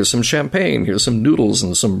it. Oh, here's some champagne, here's some noodles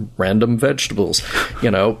and some random vegetables.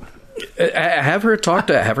 Have her talk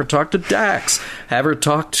to Dax, have her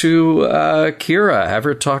talk to Kira, have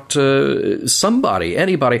her talk to somebody,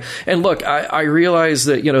 anybody. And look, I realize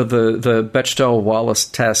that the Bechdel-Wallace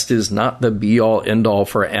test is not the be all end all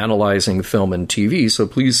for analyzing film and TV, so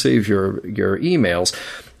please save your emails.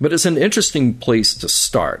 But it's an interesting place to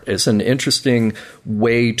start. It's an interesting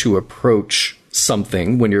way to approach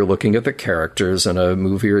something when you're looking at the characters in a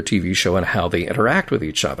movie or a TV show and how they interact with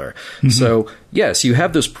each other. So, yes, you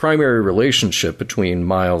have this primary relationship between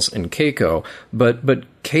Miles and Keiko, but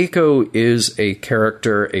Keiko is a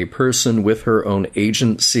character, a person with her own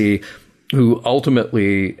agency who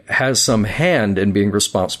ultimately has some hand in being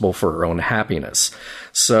responsible for her own happiness.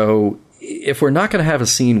 So if we're not going to have a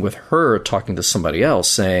scene with her talking to somebody else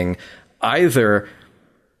saying either,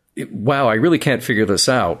 wow, I really can't figure this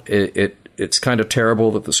out. It's kind of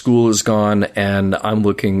terrible that the school is gone and I'm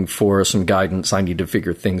looking for some guidance. I need to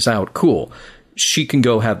figure things out. Cool. She can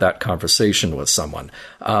go have that conversation with someone.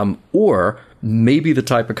 Or maybe the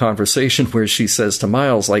type of conversation where she says to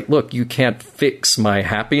Miles, look, you can't fix my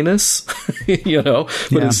happiness,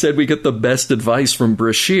 but instead we get the best advice from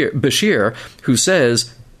Bashir, who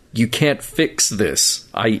says, you can't fix this,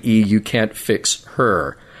 i.e. you can't fix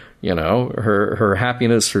her. her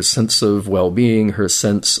happiness, her sense of well-being, her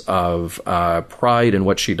sense of pride in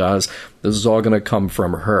what she does. This is all going to come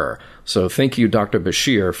from her. So thank you, Dr.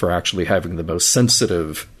 Bashir, for actually having the most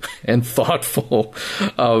sensitive and thoughtful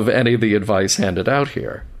of any of the advice handed out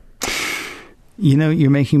here. You're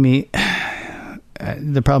making me...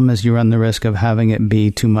 The problem is you run the risk of having it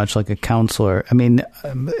be too much like a counselor. I mean,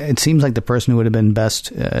 it seems like the person who would have been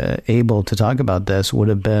best able to talk about this would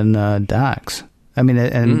have been Dax. I mean,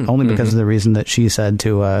 and only because of the reason that she said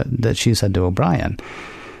to O'Brien.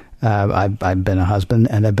 I've been a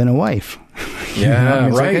husband and I've been a wife. Yeah,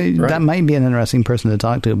 right. That might be an interesting person to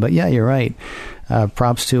talk to. But yeah, you're right.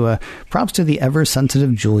 Props to the ever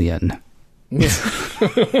sensitive Julian. Yeah,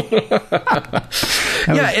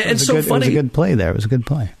 and so funny. It was a good play there. It was a good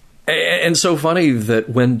play. And so funny that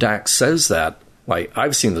when Dax says that, like,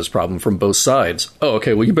 I've seen this problem from both sides. Oh,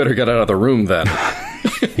 okay, well, you better get out of the room then.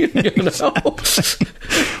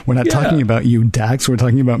 We're not talking about you, Dax. We're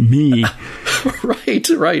talking about me.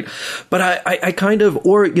 Right. But I kind of,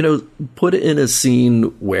 or, put it in a scene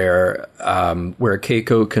where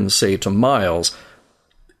Keiko can say to Miles,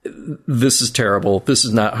 this is terrible. This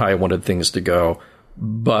is not how I wanted things to go.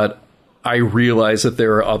 But I realize that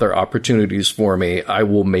there are other opportunities for me. I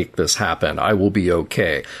will make this happen. I will be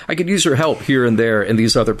okay. I could use her help here and there in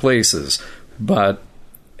these other places. But,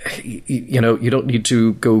 you don't need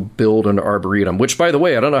to go build an arboretum, which, by the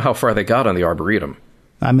way, I don't know how far they got on the arboretum.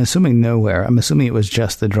 I'm assuming nowhere. I'm assuming it was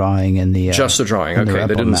just the drawing and the... just the drawing, okay.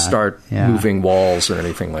 They didn't start moving walls or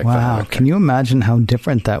anything like that. Wow. Okay. Can you imagine how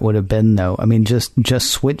different that would have been, though? I mean,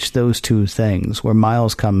 just switch those two things, where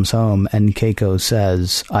Miles comes home and Keiko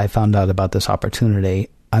says, I found out about this opportunity.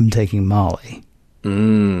 I'm taking Molly.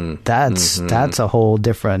 That's a whole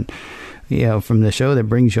different... from the show that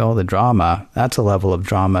brings you all the drama, that's a level of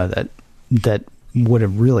drama that would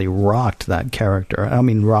have really rocked that character. I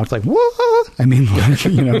mean, rocked like, what? I mean, like,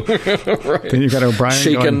 right. Then you've got O'Brien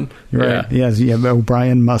shaken. Right. Yeah. Yes. Yeah.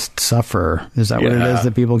 O'Brien must suffer. Is that what it is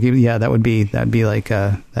that people keep? Yeah. That'd be that'd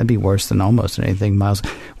be worse than almost anything, Miles.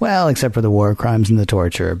 Well, except for the war crimes and the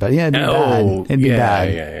torture. But yeah, it'd be bad. It'd be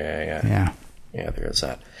bad. Yeah. Yeah. There is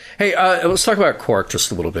that. Hey, let's talk about Quark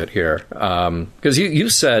just a little bit here. Because you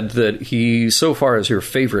said that he so far is your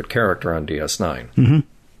favorite character on DS9. Mm-hmm.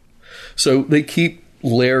 So they keep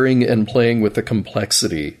layering and playing with the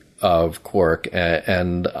complexity of Quark.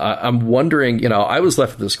 And I'm wondering, I was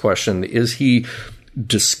left with this question. Is he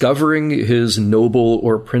discovering his noble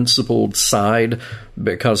or principled side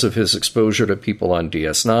because of his exposure to people on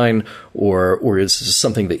DS9? Or is this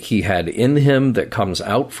something that he had in him that comes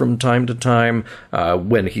out from time to time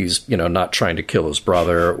when he's, not trying to kill his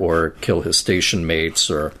brother or kill his station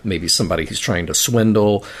mates or maybe somebody he's trying to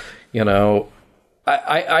swindle?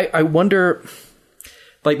 I wonder,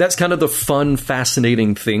 like, that's kind of the fun,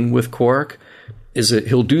 fascinating thing with Quark, is that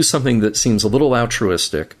he'll do something that seems a little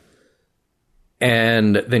altruistic,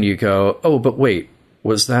 and then you go, oh, but wait,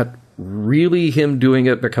 was that really him doing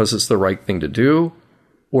it because it's the right thing to do?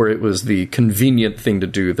 Or it was the convenient thing to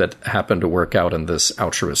do that happened to work out in this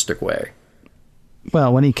altruistic way?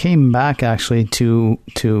 Well, when he came back actually to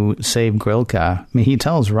save Grilka, I mean, he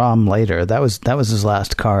tells Rom later that was his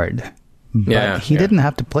last card. But he didn't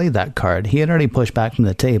have to play that card. He had already pushed back from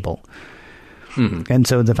the table. Mm-hmm. And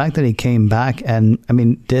so the fact that he came back and,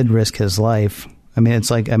 did risk his life. I mean, it's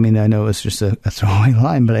like, I know it was just a throwaway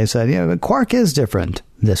line, but I said, but Quark is different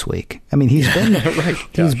this week. I mean, he's been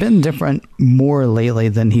he's been different more lately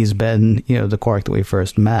than he's been, the Quark that we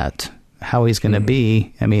first met. How he's going to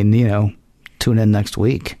be, tune in next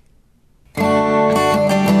week.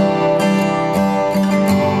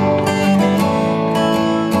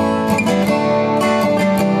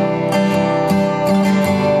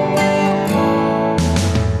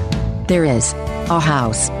 There is a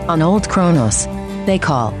house on Old Kronos they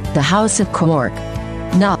call the House of Quark.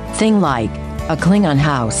 Nothing like a Klingon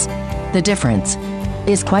house. The difference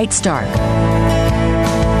is quite stark.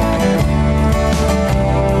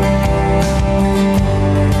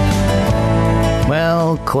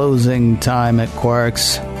 Well, closing time at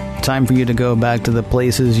Quark's. Time for you to go back to the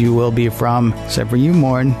places you will be from. Except for you,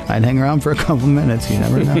 Morn. I'd hang around for a couple minutes. You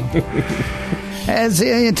never know.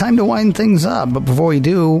 It's time to wind things up. But before we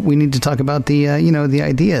do, we need to talk about the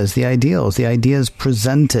ideas, the ideals, the ideas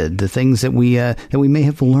presented, the things that we may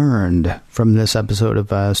have learned from this episode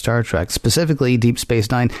of Star Trek, specifically Deep Space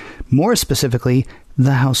Nine, more specifically,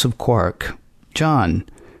 the House of Quark. John,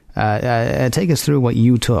 take us through what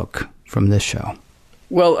you took from this show.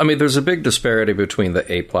 Well, I mean, there's a big disparity between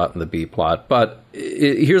the A plot and the B plot, but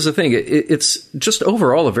here's the thing. It's just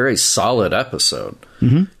overall a very solid episode.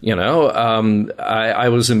 Mm-hmm. You know, I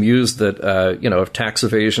was amused that, if tax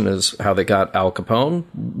evasion is how they got Al Capone,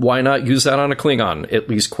 why not use that on a Klingon? At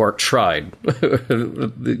least Quark tried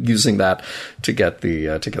using that to get the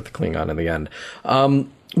Klingon in the end.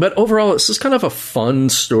 But overall, this is kind of a fun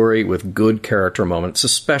story with good character moments,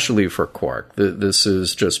 especially for Quark. This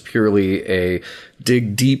is just purely a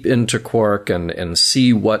dig deep into Quark and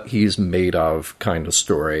see what he's made of kind of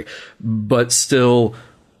story, but still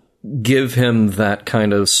give him that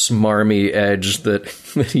kind of smarmy edge that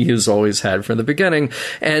he has always had from the beginning.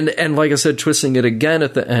 And like I said, twisting it again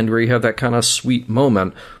at the end where you have that kind of sweet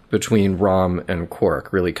moment between Rom and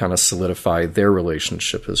Quark, really kind of solidify their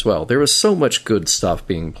relationship as well. There was so much good stuff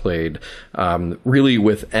being played, really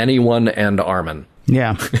with anyone and Armin.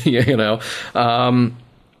 Yeah.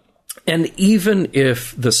 And even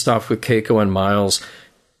if the stuff with Keiko and Miles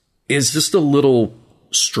is just a little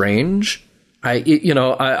strange, I'm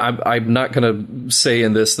not going to say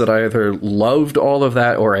in this that I either loved all of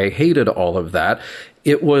that or I hated all of that.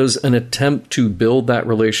 It was an attempt to build that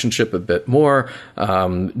relationship a bit more.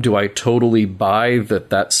 Do I totally buy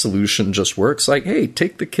that solution just works? Like, hey,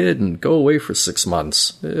 take the kid and go away for 6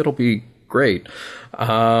 months. It'll be great.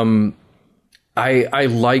 I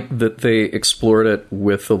like that they explored it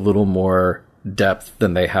with a little more depth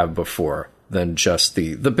than they have before, than just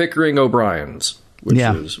the bickering O'Briens, which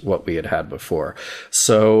is what we had before.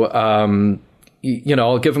 So,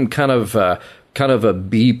 I'll give them kind of a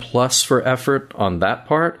B+ for effort on that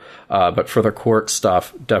part. But for the Quark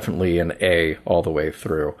stuff, definitely an A all the way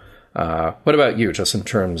through. What about you, just in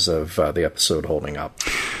terms of the episode holding up?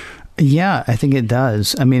 Yeah, I think it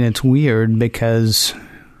does. I mean, it's weird because,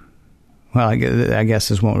 well, I guess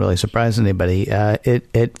this won't really surprise anybody.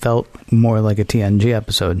 It felt more like a TNG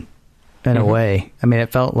episode in a way. I mean,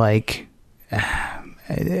 it felt like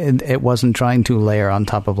it wasn't trying to layer on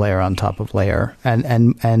top of layer on top of layer,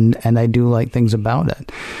 and I do like things about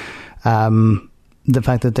it. The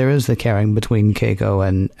fact that there is the caring between Keiko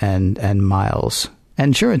and Miles.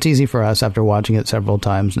 And sure, it's easy for us after watching it several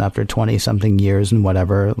times and after 20-something years and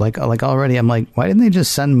whatever. Like already, I'm like, why didn't they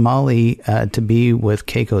just send Molly to be with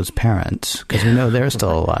Keiko's parents? Because we know they're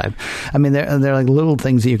still alive. I mean, they're like little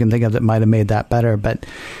things that you can think of that might have made that better. But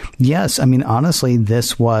yes, I mean, honestly,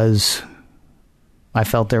 I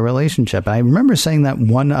felt their relationship. I remember saying that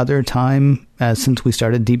one other time since we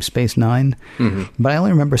started Deep Space Nine, but I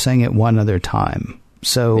only remember saying it one other time.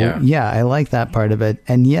 So, yeah, I like that part of it.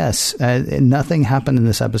 And yes, nothing happened in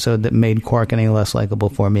this episode that made Quark any less likable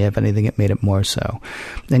for me. If anything, it made it more so,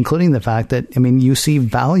 including the fact that, I mean, you see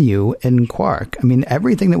value in Quark. I mean,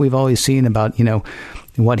 everything that we've always seen about,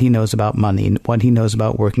 what he knows about money, what he knows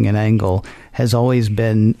about working an angle has always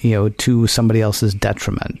been, to somebody else's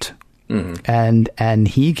detriment. Mm-hmm. And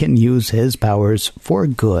he can use his powers for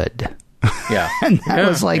good. Yeah. And that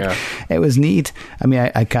was it was neat. I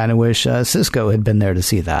mean, I kind of wish Cisco had been there to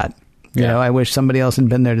see that. You know, I wish somebody else had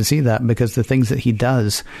been there to see that, because the things that he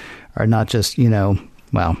does are not just,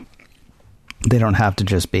 well, they don't have to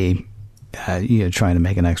just be, trying to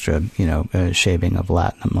make an extra, shaving of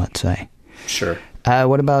latinum, let's say. Sure.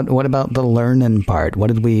 What about the learning part?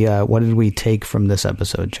 What did we take from this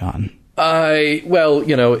episode, John?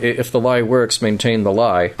 If the lie works, maintain the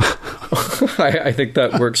lie. I think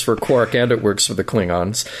that works for Quark and it works for the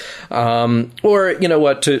Klingons. Or, you know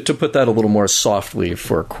what, to put that a little more softly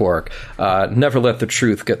for Quark, never let the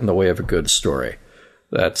truth get in the way of a good story.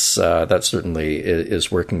 That certainly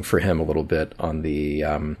is working for him a little bit on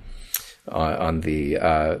the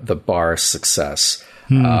bar success.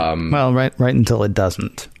 Well, right until it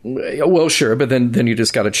doesn't. Well, sure, but then you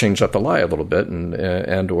just got to change up the lie a little bit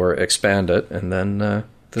and or expand it, and then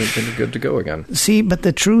you're good to go again. See, but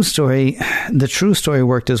the true story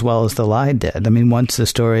worked as well as the lie did. I mean, once the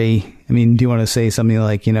story, do you want to say something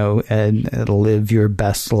like, live your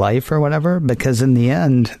best life or whatever? Because in the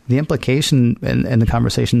end, the implication in the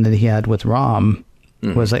conversation that he had with Rom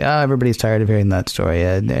was like, everybody's tired of hearing that story.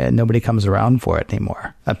 Nobody comes around for it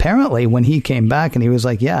anymore. Apparently, when he came back and he was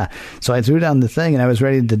like, so I threw down the thing and I was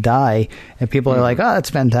ready to die. And people are like, that's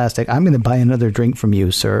fantastic. I'm going to buy another drink from you,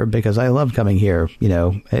 sir, because I love coming here.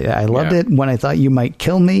 I loved it when I thought you might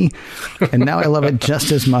kill me. And now I love it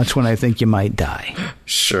just as much when I think you might die.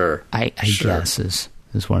 Sure. I guess is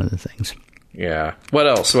one of the things. Yeah. What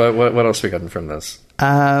else? What else we gotten from this?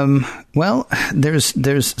 Well,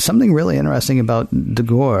 there's something really interesting about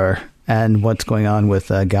Dagor and what's going on with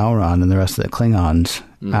Gowron and the rest of the Klingons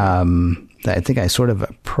that I think I sort of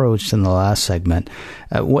approached in the last segment.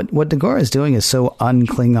 What Dagor is doing is so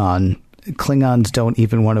un-Klingon Klingons don't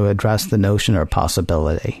even want to address the notion or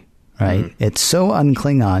possibility, right? Mm-hmm. It's so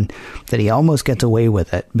un-Klingon that he almost gets away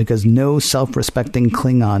with it because no self-respecting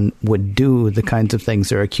Klingon would do the kinds of things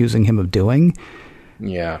they're accusing him of doing.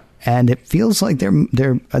 Yeah. And it feels like there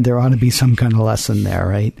ought to be some kind of lesson there,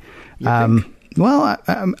 right? Well,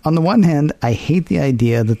 on the one hand, I hate the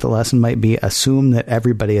idea that the lesson might be assume that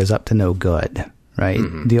everybody is up to no good, right?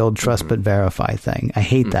 Mm-hmm. The old trust but verify thing. I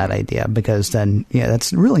hate that idea because then,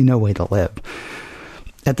 that's really no way to live.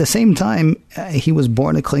 At the same time, he was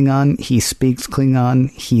born a Klingon. He speaks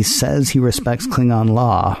Klingon. He says he respects Klingon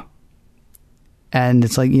law. And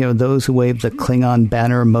it's like, those who wave the Klingon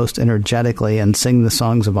banner most energetically and sing the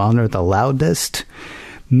songs of honor the loudest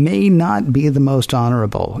may not be the most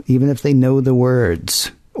honorable, even if they know the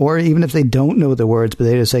words. Or even if they don't know the words, but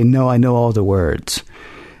they just say, no, I know all the words.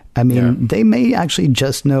 I mean, they may actually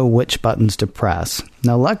just know which buttons to press.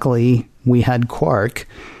 Now, luckily, we had Quark,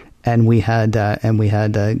 and we had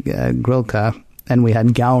Grilka, and we had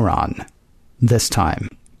Gowron this time.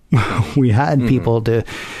 We had people to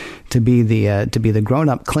be the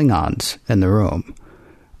grown-up Klingons in the room,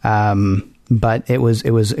 but it was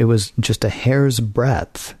just a hair's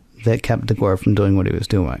breadth that kept Dagor from doing what he was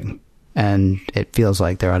doing, and it feels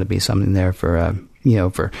like there ought to be something there for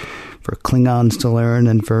Klingons to learn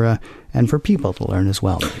and for people to learn as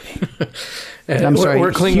well. Maybe. I'm sorry,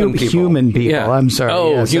 we're Klingon people. Human people. Yeah. I'm sorry.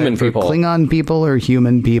 Oh, yes, human people. Klingon people or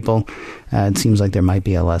human people. It seems like there might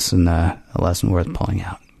be a lesson worth pulling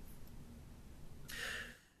out.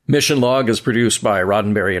 Mission Log is produced by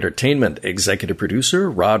Roddenberry Entertainment, executive producer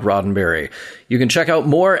Rod Roddenberry. You can check out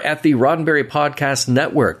more at the Roddenberry Podcast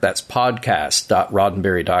Network. That's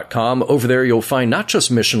podcast.roddenberry.com. Over there, you'll find not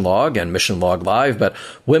just Mission Log and Mission Log Live, but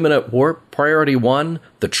Women at Warp, Priority One,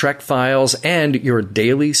 The Trek Files, and your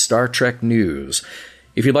daily Star Trek news.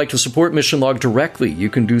 If you'd like to support Mission Log directly, you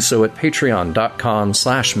can do so at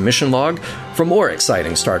patreon.com/missionlog. For more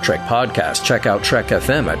exciting Star Trek podcasts, check out Trek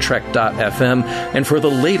FM at trek.fm. And for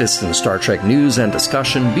the latest in Star Trek news and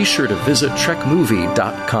discussion, be sure to visit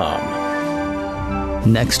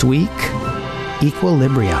trekmovie.com. Next week,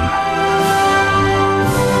 Equilibrium.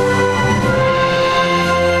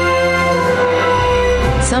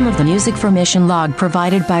 Some of the music for Mission Log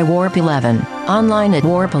provided by Warp 11, online at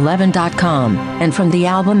warp11.com, and from the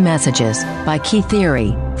album Messages by Key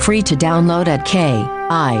Theory, free to download at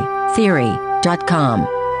kitheory.com.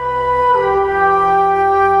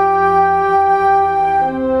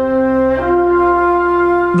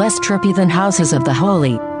 Less trippy than Houses of the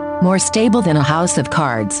Holy, more stable than a House of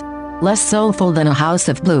Cards, less soulful than a House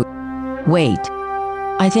of Blue. Wait,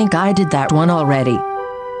 I think I did that one already.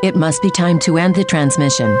 It must be time to end the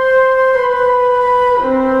transmission.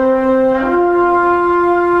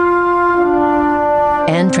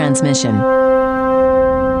 End transmission.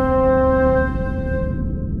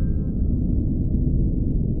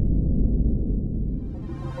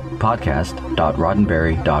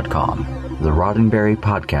 Podcast.roddenberry.com, the Roddenberry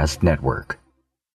Podcast Network.